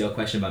going back to your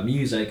question about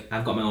music.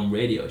 I've got my own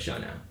radio show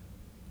now.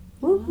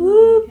 Whoop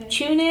whoop! Okay.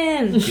 Tune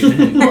in.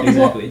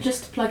 Exactly.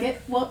 Just to plug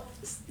it, what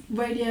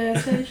radio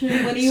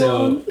station? What are you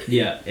so, on?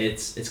 Yeah,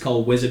 it's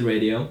called Wizard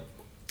Radio.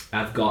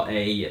 I've got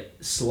a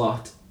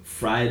slot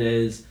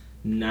Fridays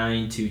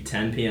 9 to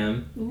 10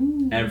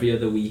 p.m. every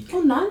other week.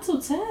 Oh, 9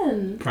 till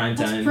 10. Prime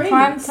time.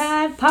 Prime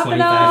time. Pop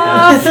it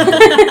off.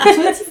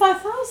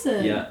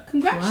 25,000. Yeah.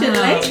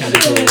 Congratulations.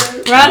 Wow.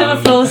 Cool. Round of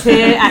applause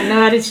here at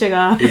No Added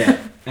Sugar. Yeah.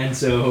 And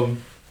so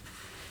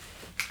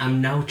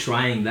I'm now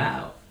trying that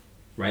out.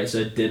 Right?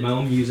 So I did my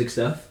own music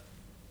stuff,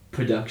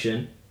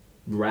 production,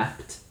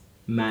 rapped,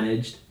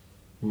 managed,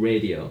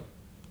 radio.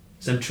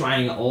 So I'm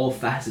trying all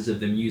facets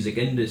of the music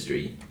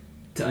industry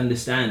to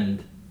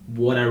understand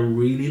what I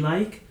really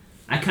like.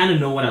 I kind of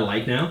know what I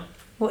like now.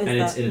 What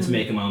is that? It's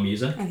making my own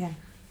music. Okay.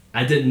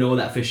 I didn't know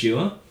that for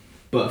sure.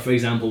 But for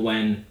example,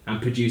 when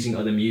I'm producing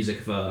other music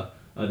for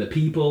other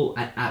people,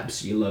 I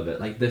absolutely love it.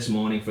 Like this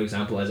morning, for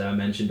example, as I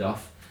mentioned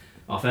off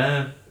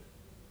air,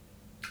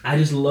 I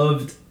just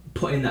loved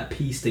putting that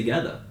piece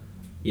together,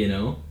 you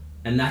know?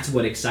 And that's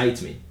what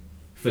excites me,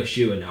 for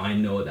sure. Now I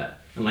know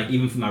that. And like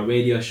even for my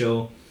radio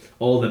show,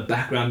 all the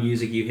background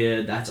music you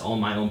hear, that's all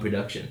my own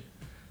production.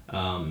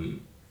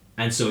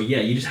 And so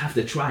yeah, you just have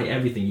to try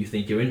everything you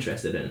think you're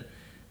interested in.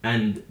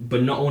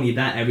 But not only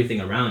that,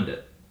 everything around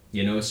it,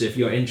 you know? So if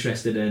you're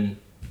interested in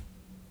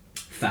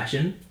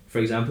fashion, for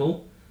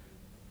example,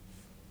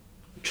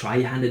 try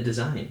your hand at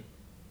design.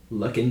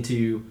 Look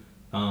into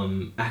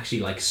actually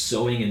like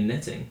sewing and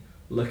knitting.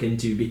 Look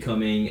into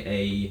becoming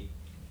a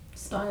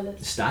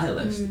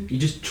stylist. You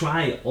just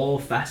try all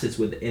facets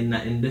within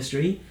that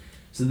industry.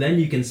 So then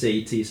you can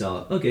say to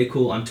yourself, okay,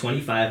 cool, I'm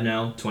 25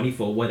 now,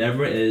 24,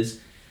 whatever it is,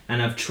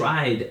 and I've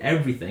tried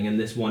everything in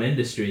this one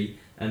industry,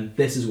 and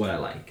this is what I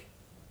like.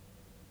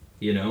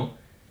 You know?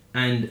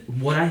 And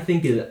what I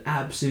think is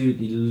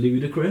absolutely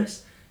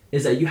ludicrous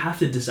is that you have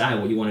to decide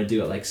what you want to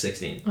do at like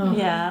 16. Oh.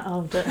 Yeah,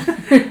 I'll do.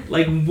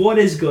 Like, what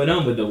is going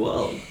on with the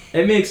world?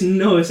 It makes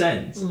no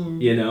sense,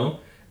 you know?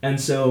 And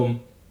so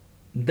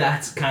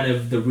that's kind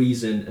of the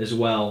reason as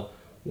well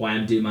why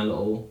I'm doing my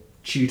little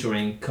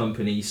tutoring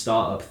company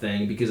startup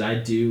thing, because I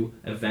do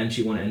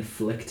eventually want to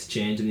inflict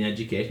change in the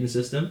education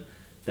system.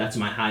 That's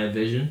my higher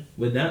vision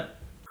with that.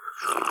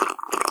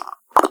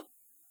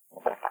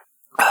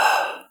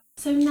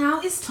 So now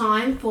it's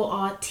time for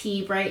our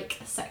tea break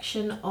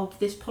section of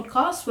this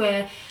podcast,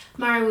 where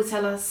Mario will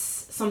tell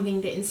us something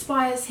that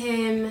inspires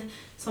him,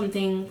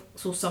 something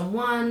or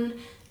someone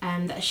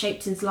that has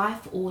shaped his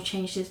life or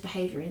changed his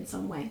behaviour in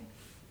some way.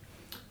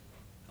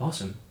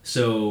 Awesome.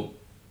 So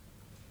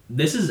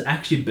this has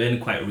actually been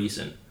quite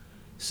recent.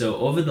 So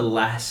over the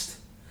last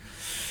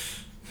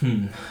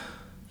 2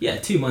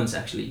 months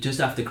actually, just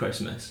after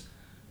Christmas,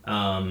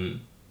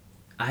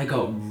 I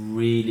got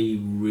really,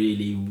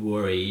 really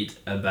worried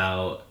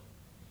about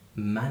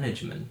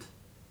management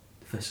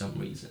for some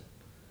reason.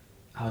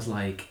 I was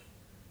like,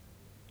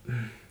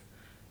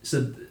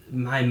 so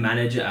my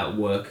manager at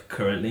work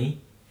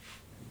currently,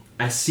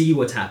 I see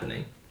what's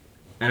happening,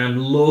 and I'm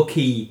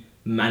low-key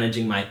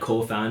managing my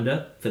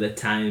co-founder for the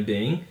time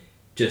being,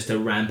 just to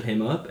ramp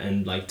him up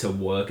and like to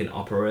work and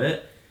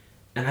operate.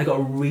 And I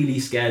got really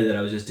scared that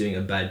I was just doing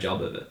a bad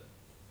job of it.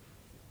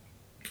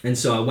 And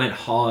so I went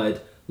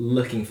hard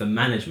looking for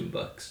management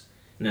books.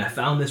 And I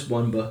found this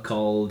one book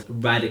called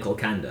Radical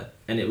Candor.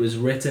 And it was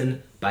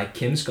written by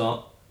Kim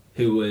Scott,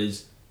 who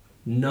was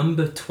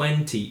number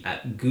 20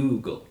 at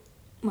Google.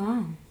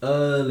 Wow.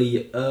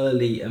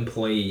 Early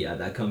employee at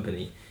that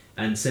company.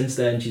 And since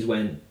then, she's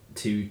went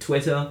to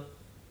Twitter,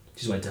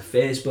 she's went to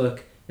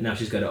Facebook, and now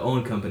she's got her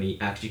own company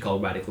actually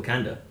called Radical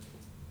Candor.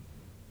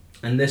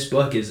 And this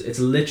book it's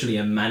literally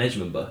a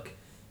management book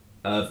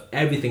of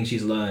everything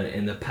she's learned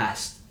in the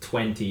past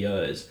 20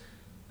 years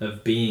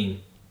of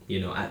being,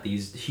 at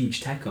these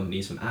huge tech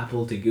companies, from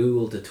Apple to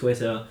Google to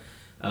Twitter.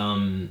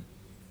 And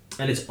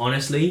it's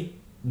honestly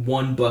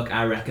one book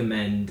I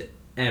recommend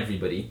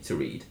everybody to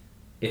read.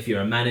 If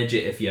you're a manager,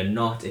 if you're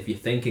not, if you're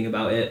thinking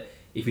about it,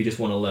 if you just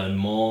want to learn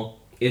more,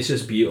 it's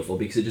just beautiful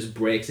because it just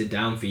breaks it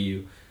down for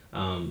you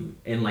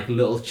in like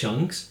little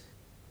chunks.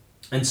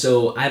 And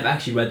so I've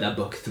actually read that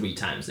book 3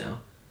 times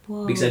now.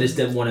 Whoa. Because I just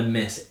didn't want to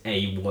miss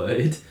a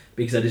word,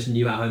 because I just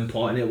knew how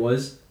important it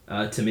was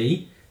to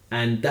me.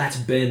 And that's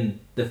been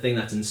the thing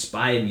that's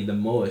inspired me the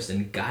most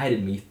and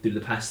guided me through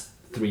the past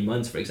 3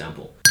 months, for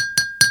example.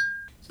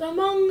 So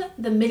among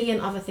the million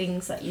other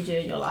things that you do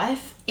in your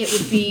life, it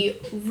would be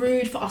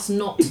rude for us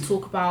not to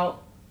talk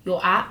about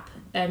your app,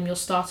 your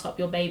startup,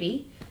 your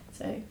baby.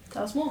 So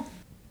tell us more.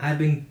 I've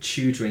been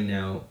tutoring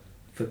now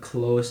for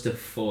close to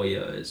 4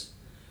 years.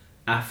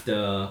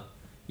 After,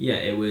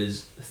 it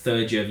was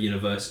third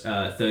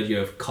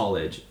year of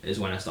college is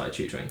when I started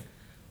tutoring.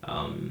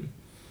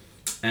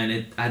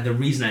 And the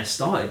reason I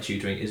started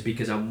tutoring is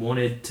because I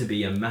wanted to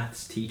be a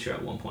maths teacher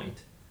at one point.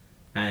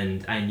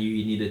 And I knew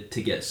you needed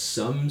to get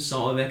some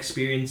sort of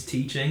experience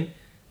teaching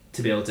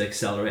to be able to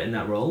accelerate in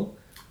that role.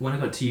 When I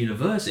got to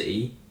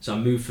university, so I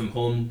moved from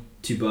home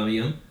to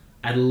Birmingham,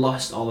 I'd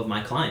lost all of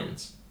my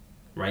clients,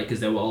 right? Because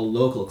they were all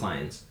local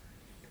clients.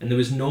 And there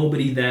was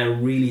nobody there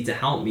really to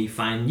help me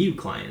find new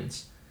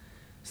clients.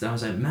 So I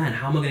was like, man,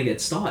 how am I going to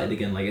get started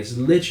again? Like, it's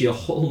literally a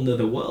whole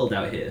nother world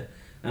out here.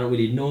 I don't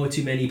really know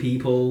too many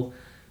people.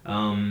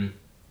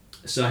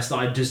 So I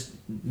started just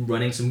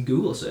running some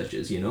Google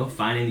searches,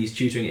 finding these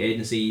tutoring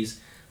agencies,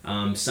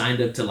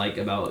 signed up to like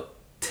about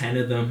 10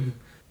 of them,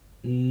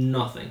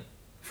 nothing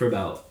for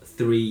about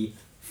 3,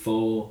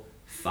 4,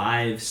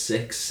 5,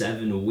 6,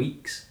 7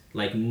 weeks,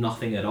 like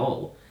nothing at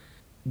all.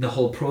 The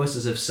whole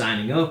process of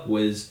signing up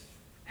was,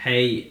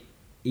 hey,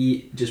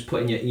 just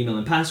put in your email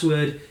and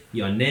password,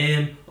 your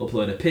name,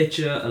 upload a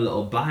picture, a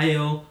little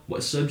bio,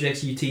 what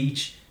subjects you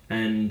teach,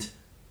 and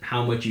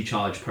how much you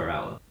charge per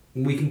hour.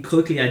 We can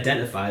quickly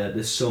identify that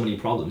there's so many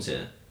problems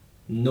here.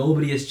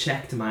 Nobody has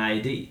checked my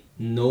ID.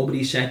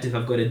 Nobody's checked if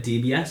I've got a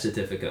DBS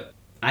certificate.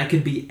 I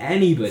could be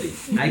anybody.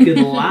 I could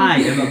lie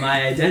about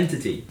my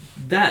identity.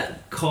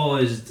 That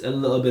caused a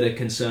little bit of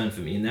concern for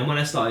me. And then when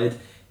I started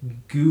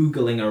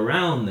Googling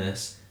around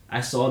this,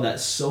 I saw that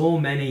so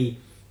many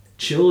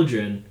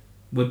children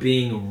were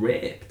being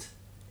raped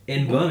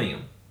in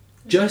Birmingham.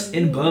 Just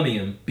in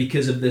Birmingham,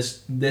 because of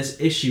this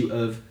issue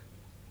of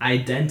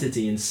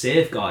identity and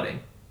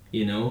safeguarding.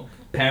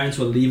 Parents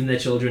were leaving their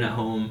children at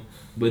home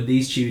with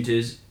these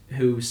tutors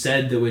who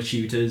said they were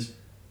tutors.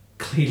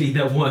 Clearly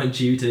they weren't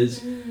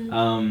tutors.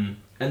 And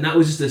that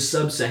was just a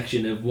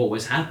subsection of what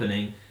was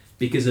happening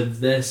because of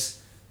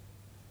this,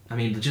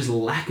 just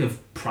lack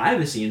of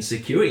privacy and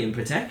security and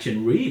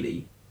protection,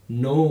 really.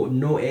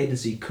 No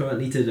agency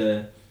currently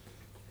today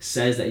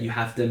says that you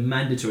have to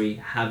mandatory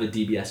have a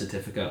DBS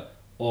certificate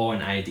or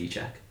an ID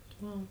check.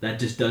 Wow. That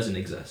just doesn't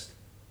exist.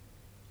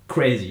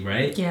 Crazy,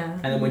 right? Yeah.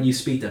 And then when you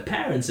speak to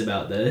parents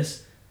about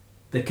this,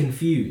 they're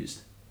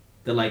confused.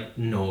 They're like,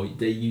 no,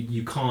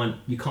 you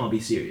can't be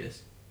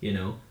serious,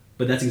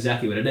 But that's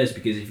exactly what it is,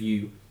 because if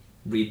you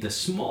read the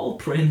small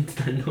print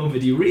that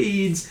nobody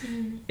reads,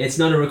 it's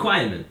not a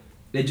requirement.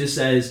 It just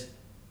says,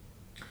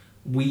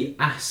 we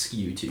ask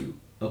you to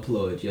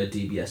upload your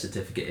DBS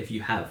certificate if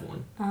you have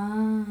one.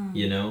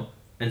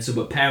 And so,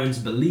 but parents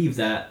believe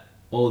that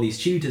all these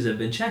tutors have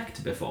been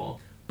checked before,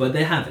 but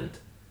they haven't.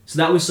 So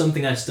that was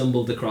something I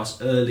stumbled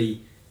across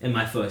early in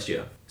my first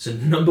year. So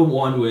number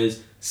 1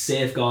 was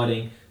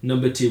safeguarding.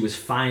 Number 2 was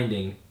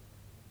finding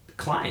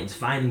clients,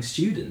 finding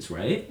students,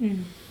 right?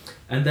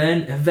 And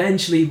then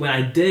eventually when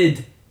I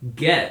did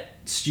get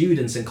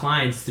students and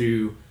clients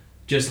through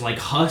just like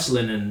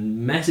hustling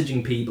and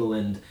messaging people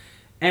and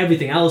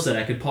everything else that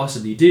I could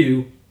possibly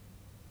do,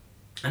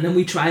 and then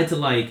we tried to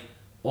like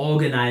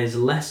organize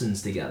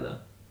lessons together.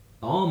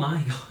 oh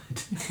my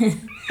God.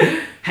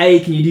 Hey,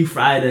 can you do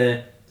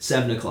Friday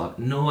 7 o'clock?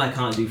 No, I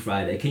can't do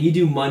Friday. Can you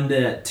do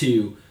Monday at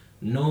 2?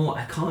 No,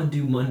 I can't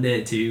do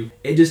Monday at 2.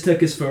 It just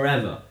took us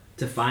forever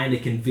to find a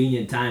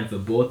convenient time for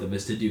both of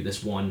us to do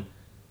this one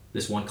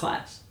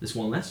class, this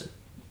one lesson.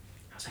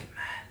 I was like,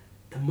 man,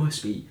 there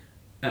must be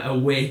a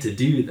way to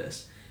do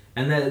this.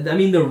 And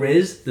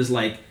there's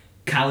like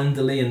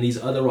Calendly and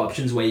these other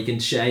options where you can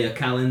share your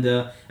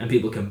calendar and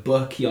people can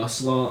book your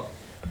slot.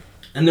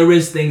 And there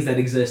is things that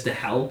exist to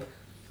help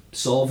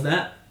solve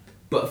that.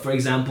 But for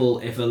example,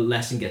 if a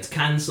lesson gets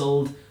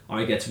cancelled or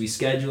it gets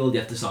rescheduled, you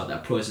have to start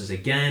that process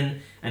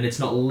again, and it's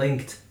not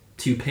linked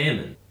to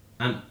payment.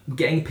 I'm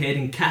getting paid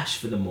in cash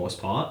for the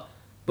most part,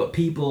 but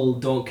people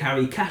don't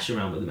carry cash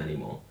around with them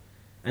anymore.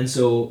 And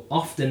so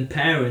often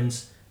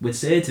parents would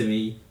say to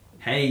me,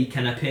 hey,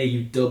 can I pay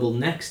you double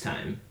next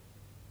time?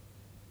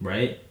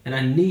 Right? And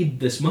I need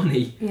this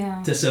money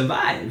to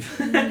survive.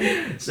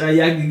 So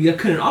you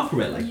couldn't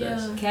operate like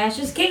this. Cash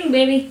is king,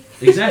 baby.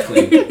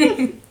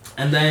 Exactly.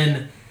 And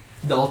then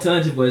the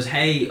alternative was,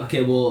 hey,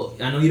 okay, well,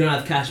 I know you don't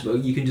have cash,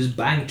 but you can just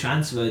bank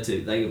transfer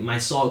to, like, my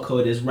sort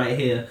code is right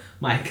here,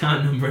 my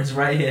account number is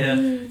right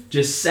here,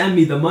 just send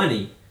me the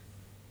money.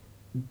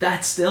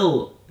 That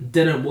still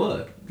didn't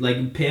work.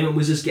 Like, payment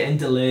was just getting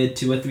delayed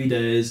 2 or 3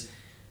 days,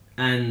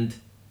 and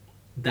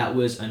that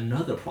was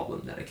another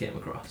problem that I came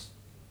across.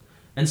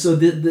 And so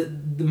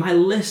my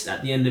list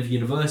at the end of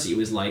university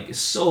was like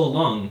so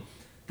long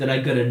that I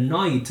got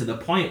annoyed to the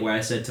point where I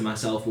said to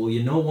myself, well,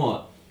 you know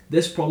what?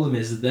 This problem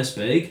is this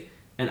big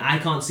and I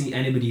can't see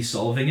anybody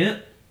solving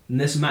it.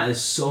 And this matters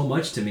so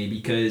much to me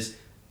because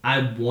I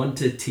want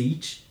to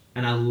teach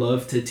and I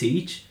love to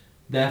teach.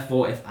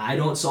 Therefore, if I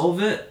don't solve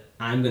it,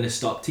 I'm going to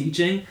stop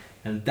teaching.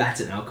 And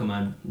that's an outcome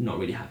I'm not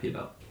really happy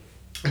about.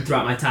 And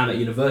throughout my time at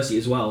university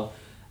as well,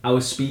 I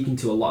was speaking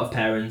to a lot of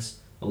parents,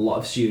 a lot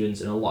of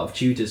students, and a lot of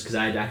tutors because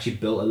I had actually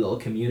built a little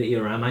community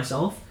around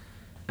myself.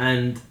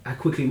 And I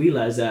quickly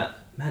realized that,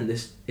 man,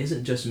 this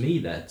isn't just me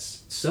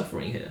that's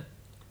suffering here.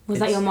 Was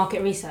that your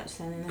market research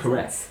then?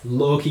 Correct.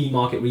 Low-key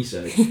market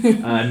research.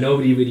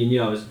 Nobody really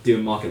knew I was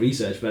doing market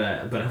research, but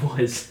I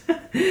was.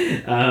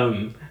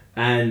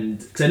 And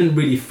because I didn't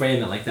really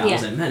frame it like that, I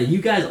was like, man, are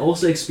you guys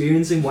also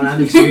experiencing what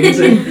I'm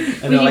experiencing?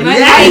 And they're like,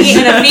 yes!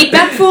 In a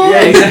feedback form?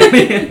 Yeah,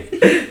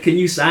 exactly. Can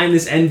you sign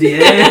this NDA?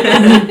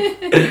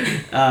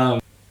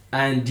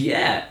 And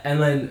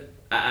then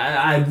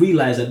I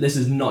realized that this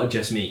is not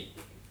just me.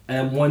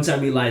 And once I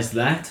realized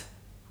that,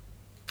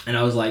 and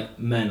I was like,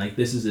 man, like,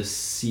 this is a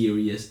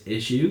serious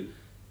issue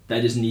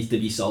that just needs to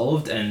be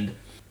solved. And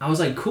I was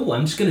like, cool,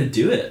 I'm just going to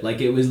do it.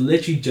 Like, it was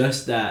literally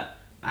just that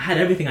I had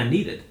everything I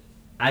needed.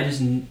 I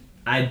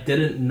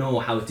didn't know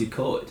how to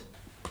code.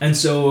 And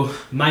so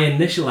my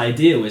initial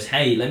idea was,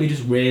 hey, let me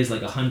just raise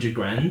like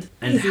 $100,000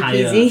 and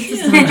hire...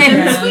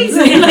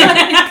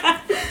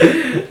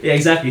 Yeah,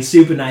 exactly.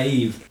 Super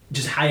naive.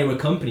 Just hire a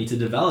company to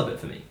develop it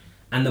for me.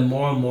 And the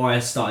more and more I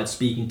started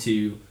speaking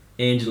to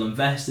angel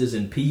investors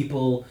and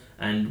people,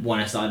 and when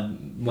I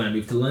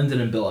moved to London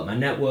and built up my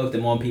network, the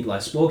more people I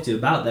spoke to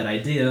about that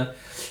idea,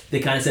 they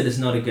kind of said it's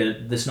not a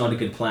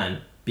good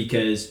plan,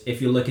 because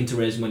if you're looking to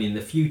raise money in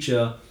the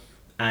future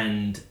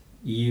and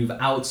you've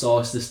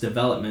outsourced this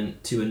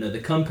development to another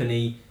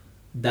company,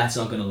 that's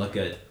not going to look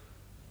good.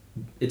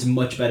 It's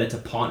much better to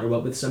partner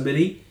up with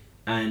somebody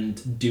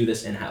and do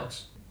this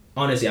in-house.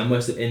 Honestly, I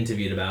must have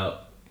interviewed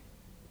about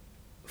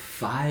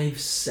 5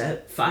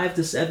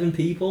 to 7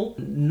 people.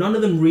 None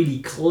of them really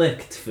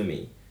clicked for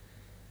me.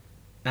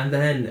 And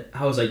then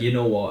I was like, you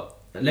know what?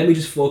 Let me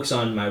just focus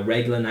on my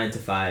regular 9 to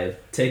 5,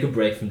 take a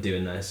break from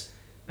doing this,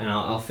 and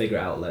I'll figure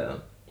it out later.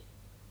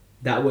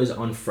 That was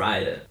on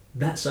Friday.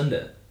 That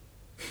Sunday.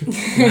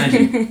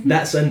 Imagine,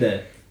 that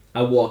Sunday,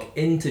 I walk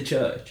into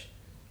church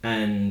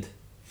and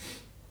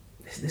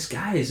this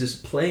guy is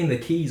just playing the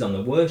keys on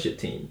the worship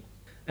team.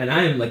 And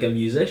I am like a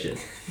musician.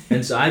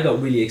 And so I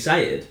got really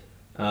excited.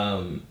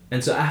 And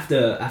so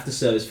after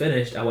service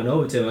finished, I went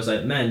over to him. I was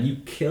like, man, you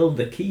killed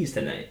the keys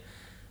tonight.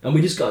 And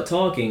we just got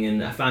talking,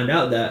 and I found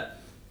out that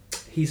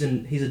he's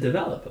a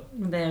developer.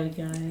 There we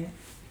go.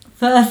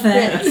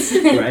 Perfect.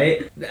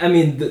 Right? I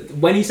mean,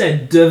 when he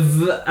said I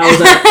was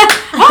like,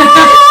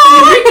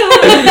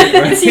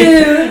 It's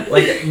you.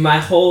 Like, my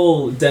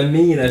whole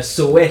demeanor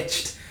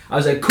switched. I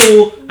was like,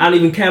 cool, I don't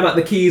even care about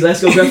the keys,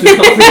 let's go grab some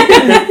coffee.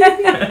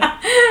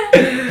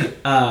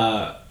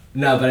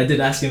 No, but I did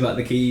ask him about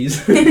the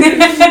keys.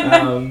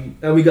 And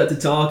we got to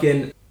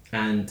talking,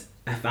 and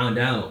I found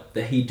out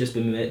that he'd just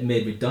been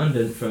made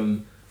redundant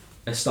from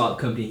a startup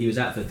company he was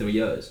at for 3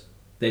 years.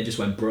 They just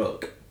went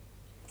broke.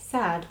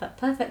 Sad, but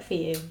perfect for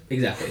you.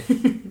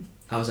 Exactly.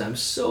 I was like, I'm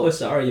so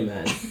sorry,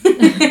 man.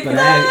 But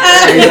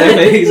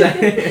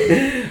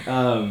exactly.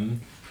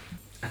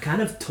 I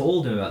kind of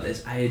told him about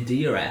this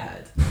idea I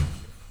had.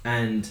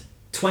 And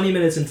 20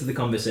 minutes into the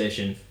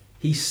conversation,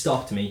 he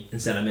stopped me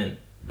and said, I'm in.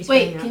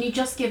 Wait, can you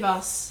just give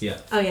us a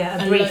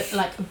brief?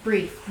 A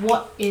brief.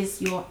 What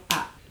is your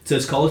app? So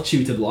it's called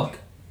TutorBlock.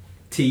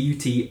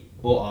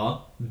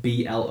 TutorBloc.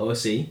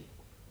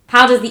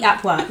 How does the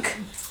app work?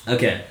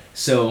 Okay,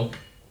 so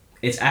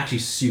It's actually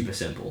super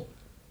simple.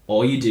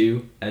 All you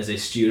do as a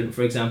student,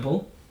 for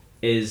example,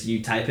 is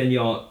you type in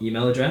your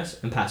email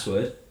address and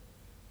password.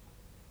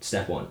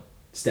 Step 1.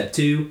 Step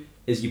 2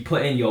 is you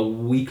put in your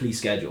weekly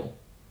schedule.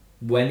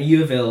 When are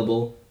you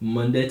available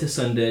Monday to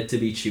Sunday to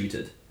be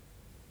tutored?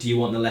 Do you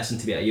want the lesson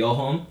to be at your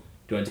home?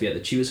 Do you want it to be at the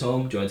tutor's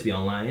home? Do you want it to be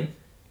online?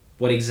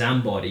 What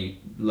exam board are you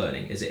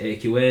learning? Is it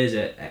AQA? Is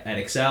it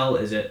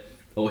Edexcel? Is it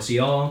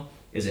OCR?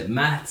 Is it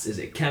maths? Is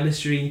it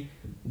chemistry?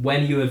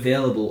 When are you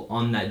available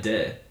on that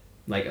day?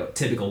 Like a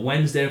typical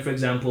Wednesday, for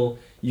example,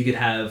 you could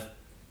have,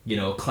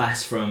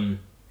 class from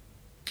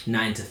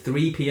 9 to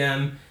 3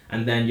 p.m.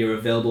 and then you're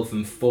available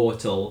from 4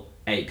 till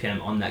 8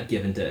 p.m. on that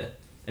given day.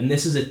 And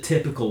this is a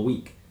typical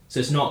week. So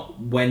it's not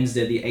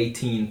Wednesday the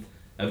 18th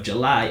of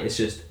July, it's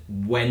just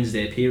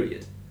Wednesday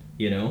period,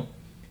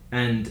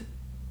 And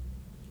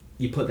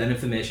you put that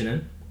information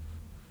in,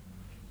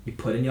 you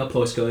put in your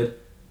postcode,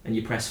 and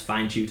you press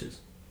Find Tutors.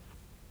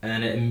 And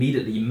then it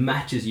immediately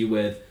matches you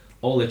with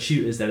all the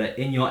tutors that are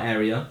in your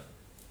area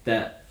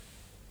that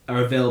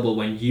are available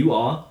when you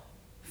are,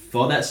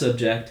 for that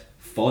subject,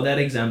 for that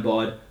exam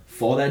board,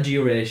 for that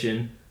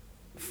duration,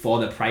 for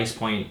the price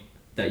point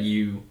that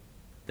you're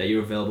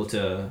available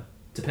to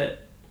pay.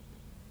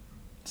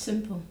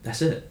 Simple.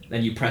 That's it.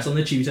 Then you press on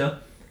the tutor,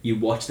 you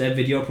watch their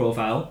video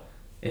profile.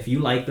 If you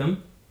like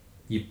them,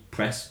 you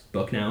press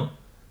book now,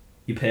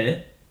 you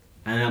pay,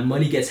 and that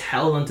money gets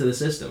held onto the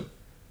system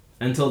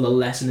until the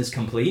lesson is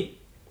complete.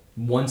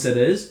 Once it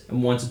is,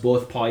 and once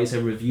both parties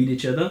have reviewed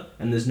each other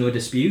and there's no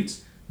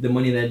disputes, the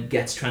money then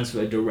gets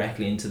transferred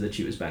directly into the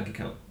tutor's bank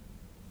account.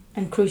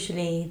 And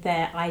crucially,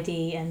 their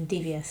ID and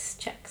DVS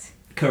checks.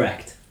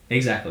 Correct.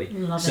 Exactly.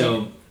 Love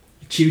so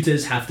it.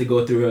 Tutors have to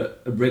go through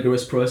a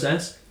rigorous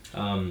process.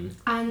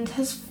 And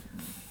has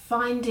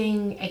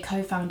finding a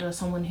co-founder or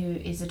someone who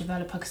is a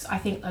developer, because I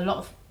think a lot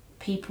of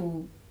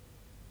people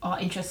are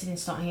interested in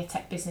starting a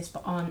tech business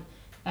but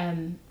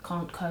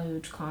can't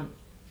code, can't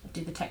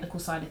do the technical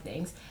side of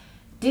things.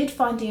 Did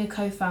finding a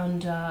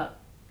co-founder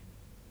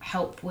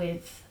help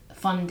with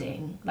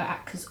funding?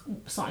 Like, because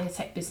starting a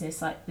tech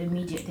business, like the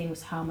immediate thing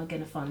was, how am I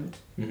going to fund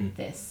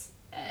this?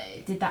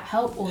 Did that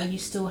help, or are you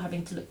still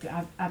having to look through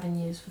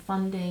avenues for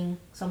funding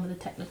some of the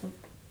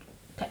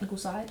technical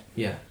side?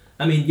 Yeah.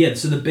 I mean, yeah,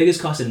 so the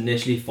biggest cost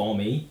initially for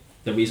me,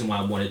 the reason why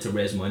I wanted to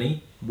raise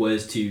money,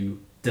 was to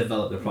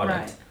develop the product.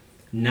 Right.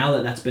 Now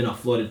that that's been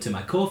offloaded to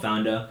my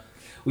co-founder,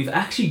 we've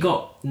actually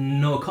got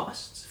no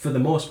costs for the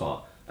most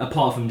part,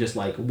 apart from just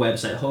like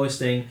website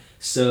hosting,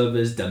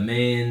 servers,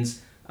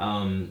 domains,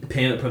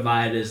 payment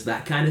providers,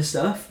 that kind of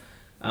stuff,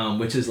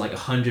 which is like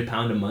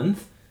 £100 a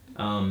month.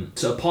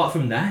 So apart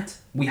from that,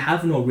 we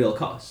have no real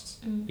costs.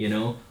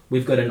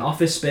 We've got an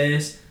office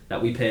space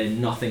that we pay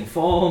nothing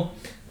for.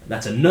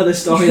 That's another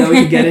story that we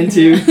can get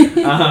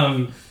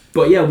into.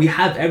 But yeah, we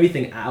have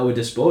everything at our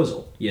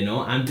disposal.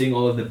 I'm doing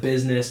all of the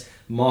business,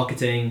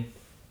 marketing,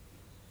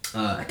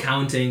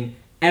 accounting,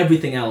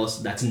 everything else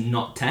that's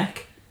not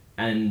tech,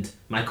 and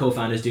my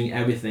co-founder is doing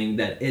everything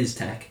that is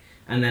tech.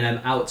 And then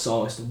I've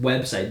outsourced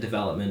website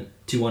development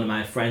to one of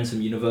my friends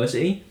from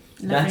university.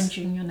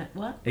 Leveraging your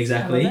network.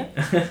 Exactly.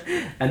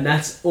 And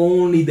that's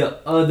probably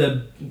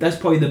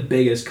the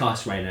biggest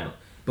cost right now.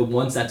 But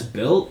once that's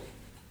built,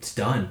 it's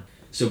done.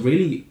 So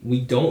really,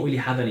 we don't really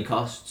have any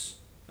costs.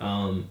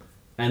 And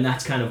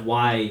that's kind of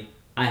why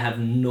I have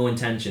no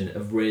intention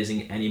of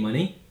raising any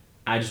money.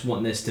 I just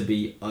want this to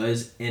be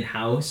us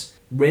in-house.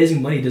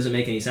 Raising money doesn't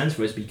make any sense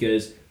for us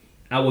because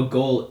our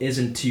goal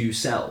isn't to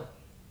sell.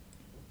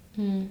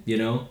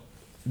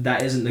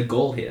 That isn't the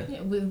goal here.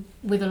 Yeah,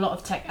 with a lot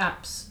of tech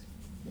apps,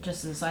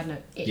 just as a side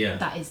note,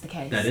 that is the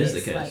case. That is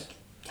the case. Like,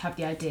 have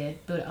the idea,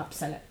 build it up,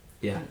 sell it.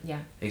 Yeah.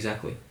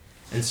 Exactly.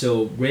 And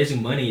so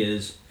raising money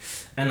is,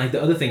 and like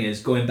the other thing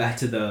is going back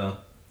to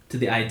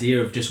the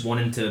idea of just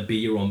wanting to be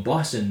your own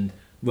boss and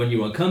run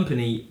your own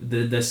company.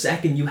 The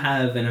second you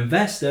have an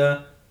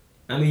investor,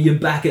 I mean, you're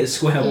back at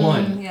square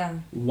one. Yeah.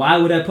 Why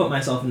would I put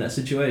myself in that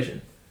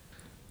situation?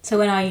 So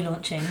when are you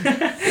launching?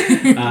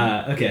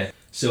 Okay,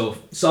 so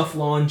soft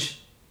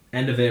launch,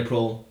 end of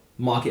April,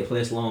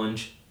 marketplace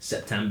launch,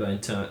 September,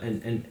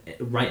 and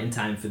right in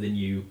time for the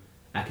new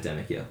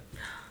academic year.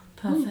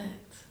 Perfect.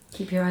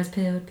 Keep your eyes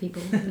peeled,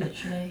 people.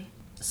 Literally.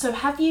 So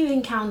have you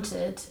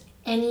encountered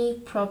any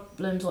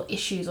problems or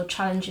issues or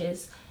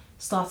challenges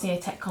starting a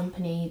tech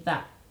company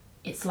that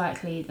it's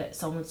likely that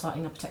someone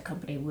starting up a tech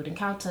company would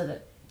encounter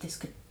that this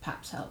could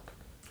perhaps help?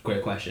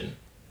 Great question.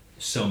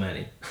 So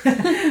many.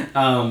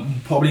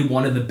 Probably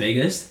one of the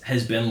biggest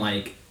has been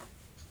like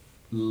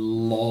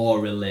law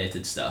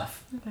related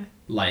stuff. Okay.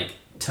 Like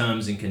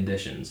terms and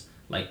conditions,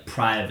 like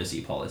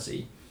privacy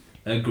policy,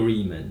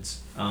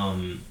 agreements,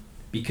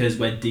 because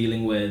we're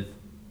dealing with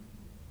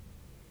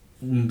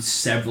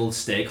several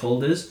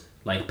stakeholders,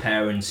 like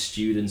parents,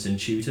 students, and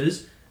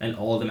tutors, and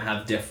all of them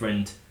have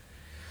different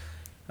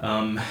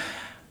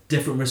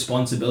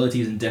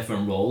responsibilities and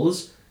different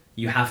roles.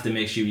 You have to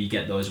make sure you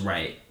get those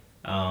right,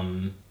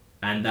 and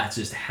that's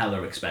just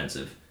hella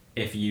expensive.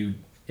 If you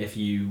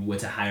were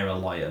to hire a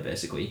lawyer,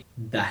 basically,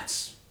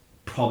 that's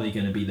probably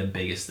going to be the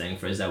biggest thing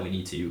for us that we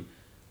need to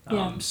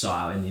sort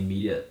out in the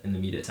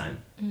immediate time.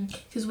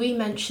 Because we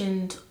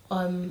mentioned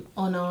on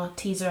our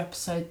teaser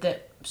episode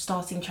that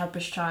starting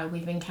Chabris Chai,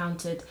 we've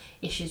encountered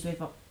issues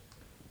with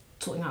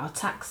sorting out our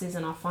taxes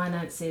and our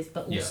finances,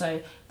 but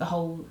also the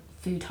whole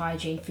food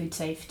hygiene, food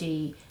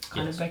safety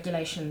kind of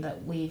regulation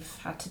that we've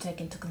had to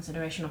take into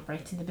consideration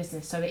operating the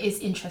business. So it is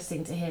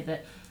interesting to hear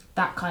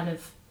that kind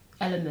of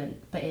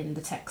element, but in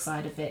the tech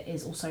side of it,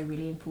 is also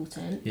really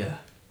important. Yeah,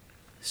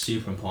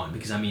 super important,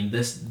 because I mean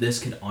this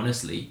could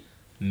honestly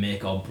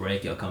make or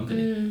break your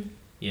company.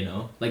 You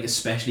know, like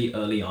especially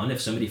early on, if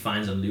somebody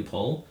finds a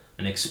loophole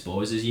and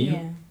exposes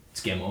you,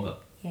 it's game over.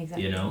 Yeah,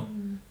 exactly. You know,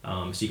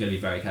 so you got to be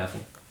very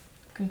careful.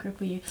 Can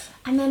cripple you.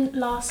 And then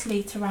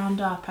lastly, to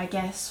round up, I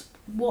guess,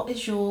 what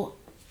is your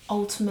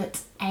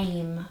ultimate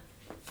aim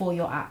for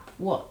your app?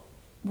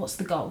 What's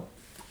the goal?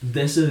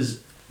 This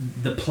is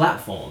the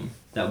platform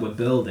that we're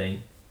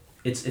building.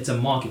 It's a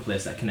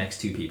marketplace that connects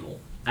two people.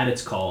 At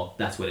its core,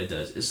 that's what it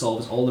does. It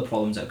solves all the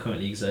problems that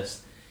currently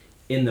exist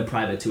in the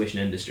private tuition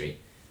industry.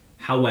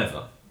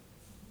 However,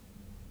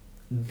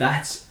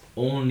 that's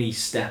only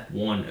step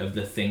one of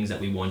the things that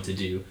we want to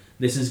do.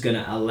 This is going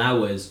to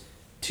allow us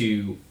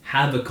to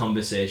have a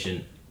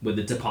conversation with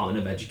the Department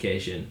of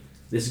Education.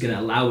 This is going to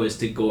allow us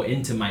to go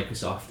into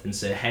Microsoft and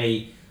say,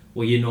 hey,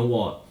 well, you know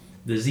what?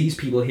 There's these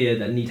people here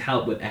that need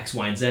help with X,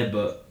 Y, and Z,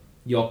 but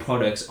your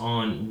products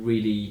aren't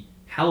really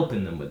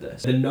helping them with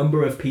this. The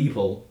number of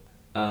people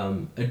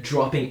are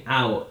dropping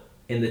out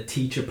in the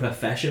teacher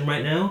profession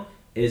right now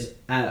is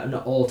at an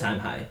all-time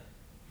high.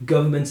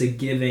 Governments are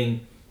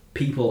giving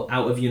people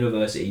out of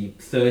university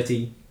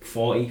 30,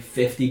 40,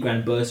 50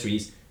 grand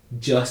bursaries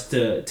just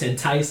to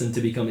entice them to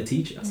become a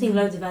teacher. I've seen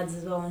loads of ads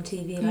as well on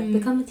TV, like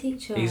become a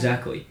teacher.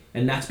 Exactly.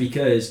 And that's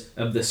because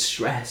of the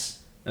stress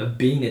of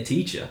being a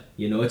teacher.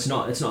 You know, it's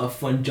not a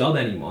fun job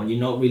anymore. You're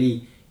not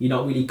really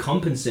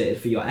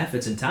compensated for your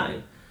efforts and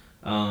time.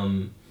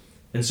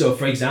 And so,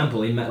 for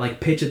example,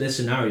 picture this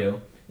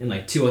scenario in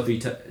like 2 or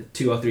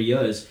 3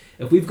 years.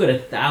 If we've got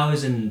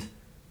 1,000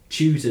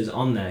 tutors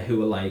on there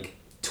who are like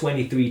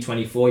 23,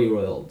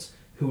 24-year-olds,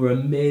 who are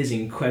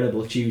amazing,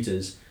 incredible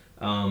tutors,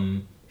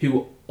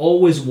 who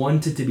always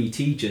wanted to be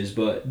teachers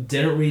but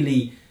couldn't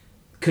really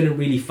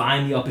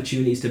find the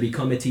opportunities to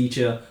become a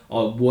teacher,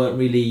 or weren't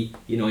really,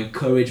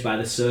 encouraged by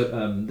the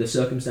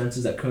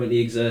circumstances that currently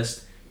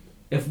exist.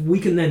 If we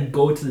can then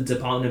go to the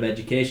Department of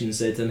Education and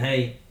say to them,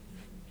 hey,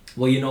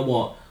 well, you know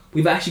what?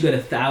 We've actually got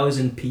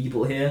 1,000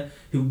 people here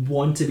who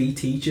want to be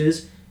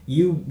teachers.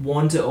 You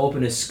want to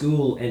open a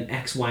school in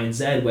X, Y, and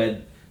Z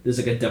where there's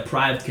like a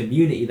deprived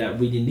community that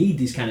really need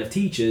these kind of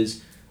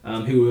teachers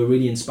who are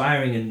really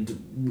inspiring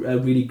and are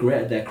really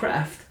great at their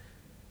craft.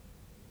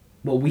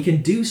 Well, we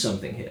can do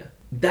something here.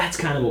 That's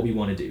kind of what we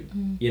want to do.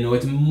 You know,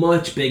 it's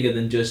much bigger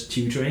than just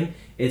tutoring.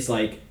 It's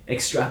like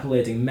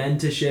extrapolating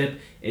mentorship.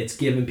 It's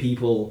giving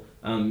people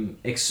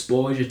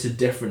exposure to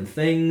different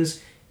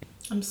things.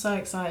 I'm so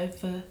excited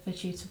for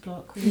Tutor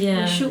Block.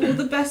 Yeah. Wish you all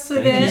the best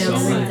with Thank it. you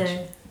so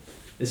much.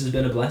 This has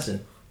been a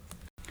blessing.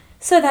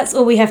 So that's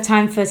all we have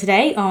time for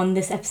today on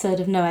this episode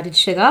of No Added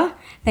Sugar.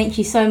 Thank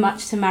you so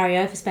much to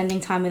Mario for spending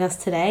time with us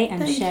today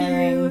and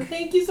sharing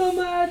Thank you so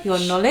much. your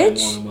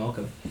knowledge. You're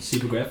welcome.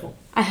 Super grateful.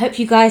 I hope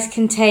you guys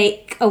can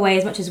take away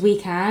as much as we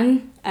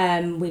can.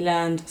 We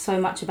learned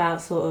so much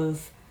about sort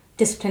of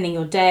disciplining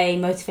your day,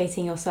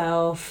 motivating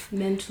yourself.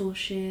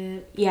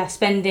 Mentorship. Yeah,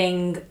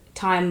 spending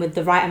time with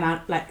the right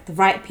amount, like the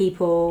right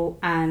people,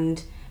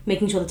 and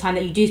making sure the time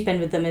that you do spend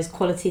with them is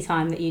quality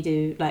time, that you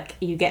do, like,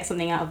 you get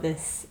something out of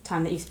this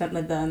time that you spent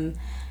with them.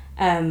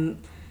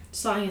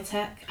 Starting a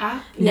tech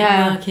app.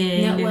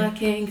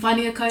 Networking.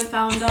 Finding a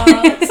co-founder.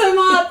 So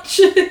much.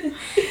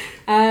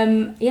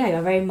 Yeah, you're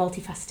a very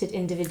multifaceted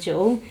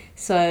individual,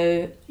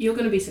 so You're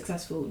going to be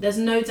successful. There's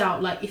no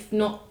doubt, like, if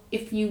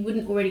you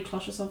wouldn't already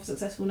class yourself as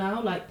successful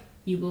now, like,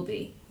 you will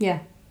be.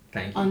 yeah.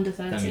 Thank you. Under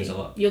 30. That means a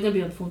lot. You're going to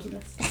be on the Forbes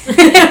list.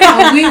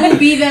 And we will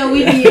be there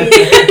with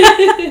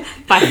you.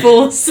 By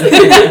force.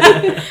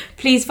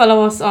 Please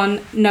follow us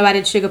on No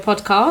Added Sugar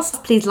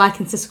Podcast. Please like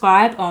and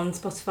subscribe on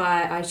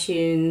Spotify,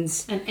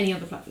 iTunes, And any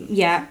other platform.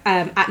 yeah,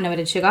 at No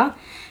Added Sugar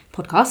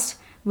Podcast.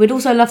 We'd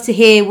also love to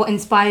hear what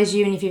inspires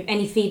you, and if you have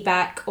any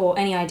feedback or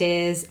any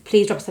ideas,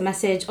 please drop us a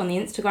message on the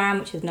Instagram,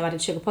 which is No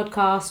Added Sugar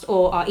Podcast,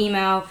 or our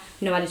email,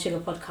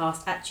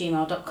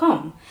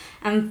 noaddedsugarpodcast@gmail.com.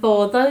 And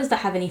for those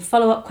that have any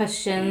follow-up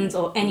questions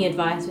or any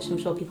advice, which I'm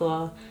sure people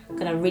are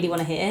going to really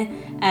want to hear,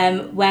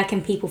 where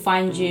can people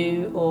find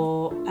you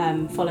or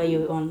follow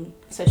you on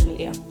social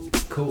media?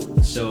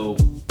 Cool. So,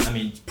 I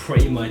mean,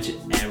 pretty much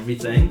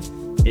everything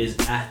is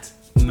at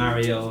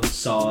Mario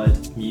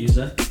Sard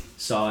Music.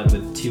 Sard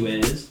with 2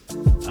 A's.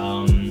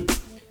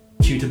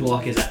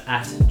 Tutorblock is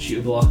at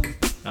Tutorblock.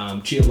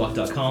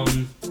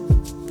 Tutorblock.com.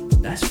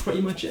 That's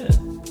pretty much it.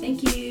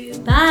 Thank you.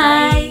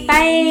 Bye.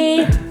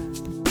 Bye.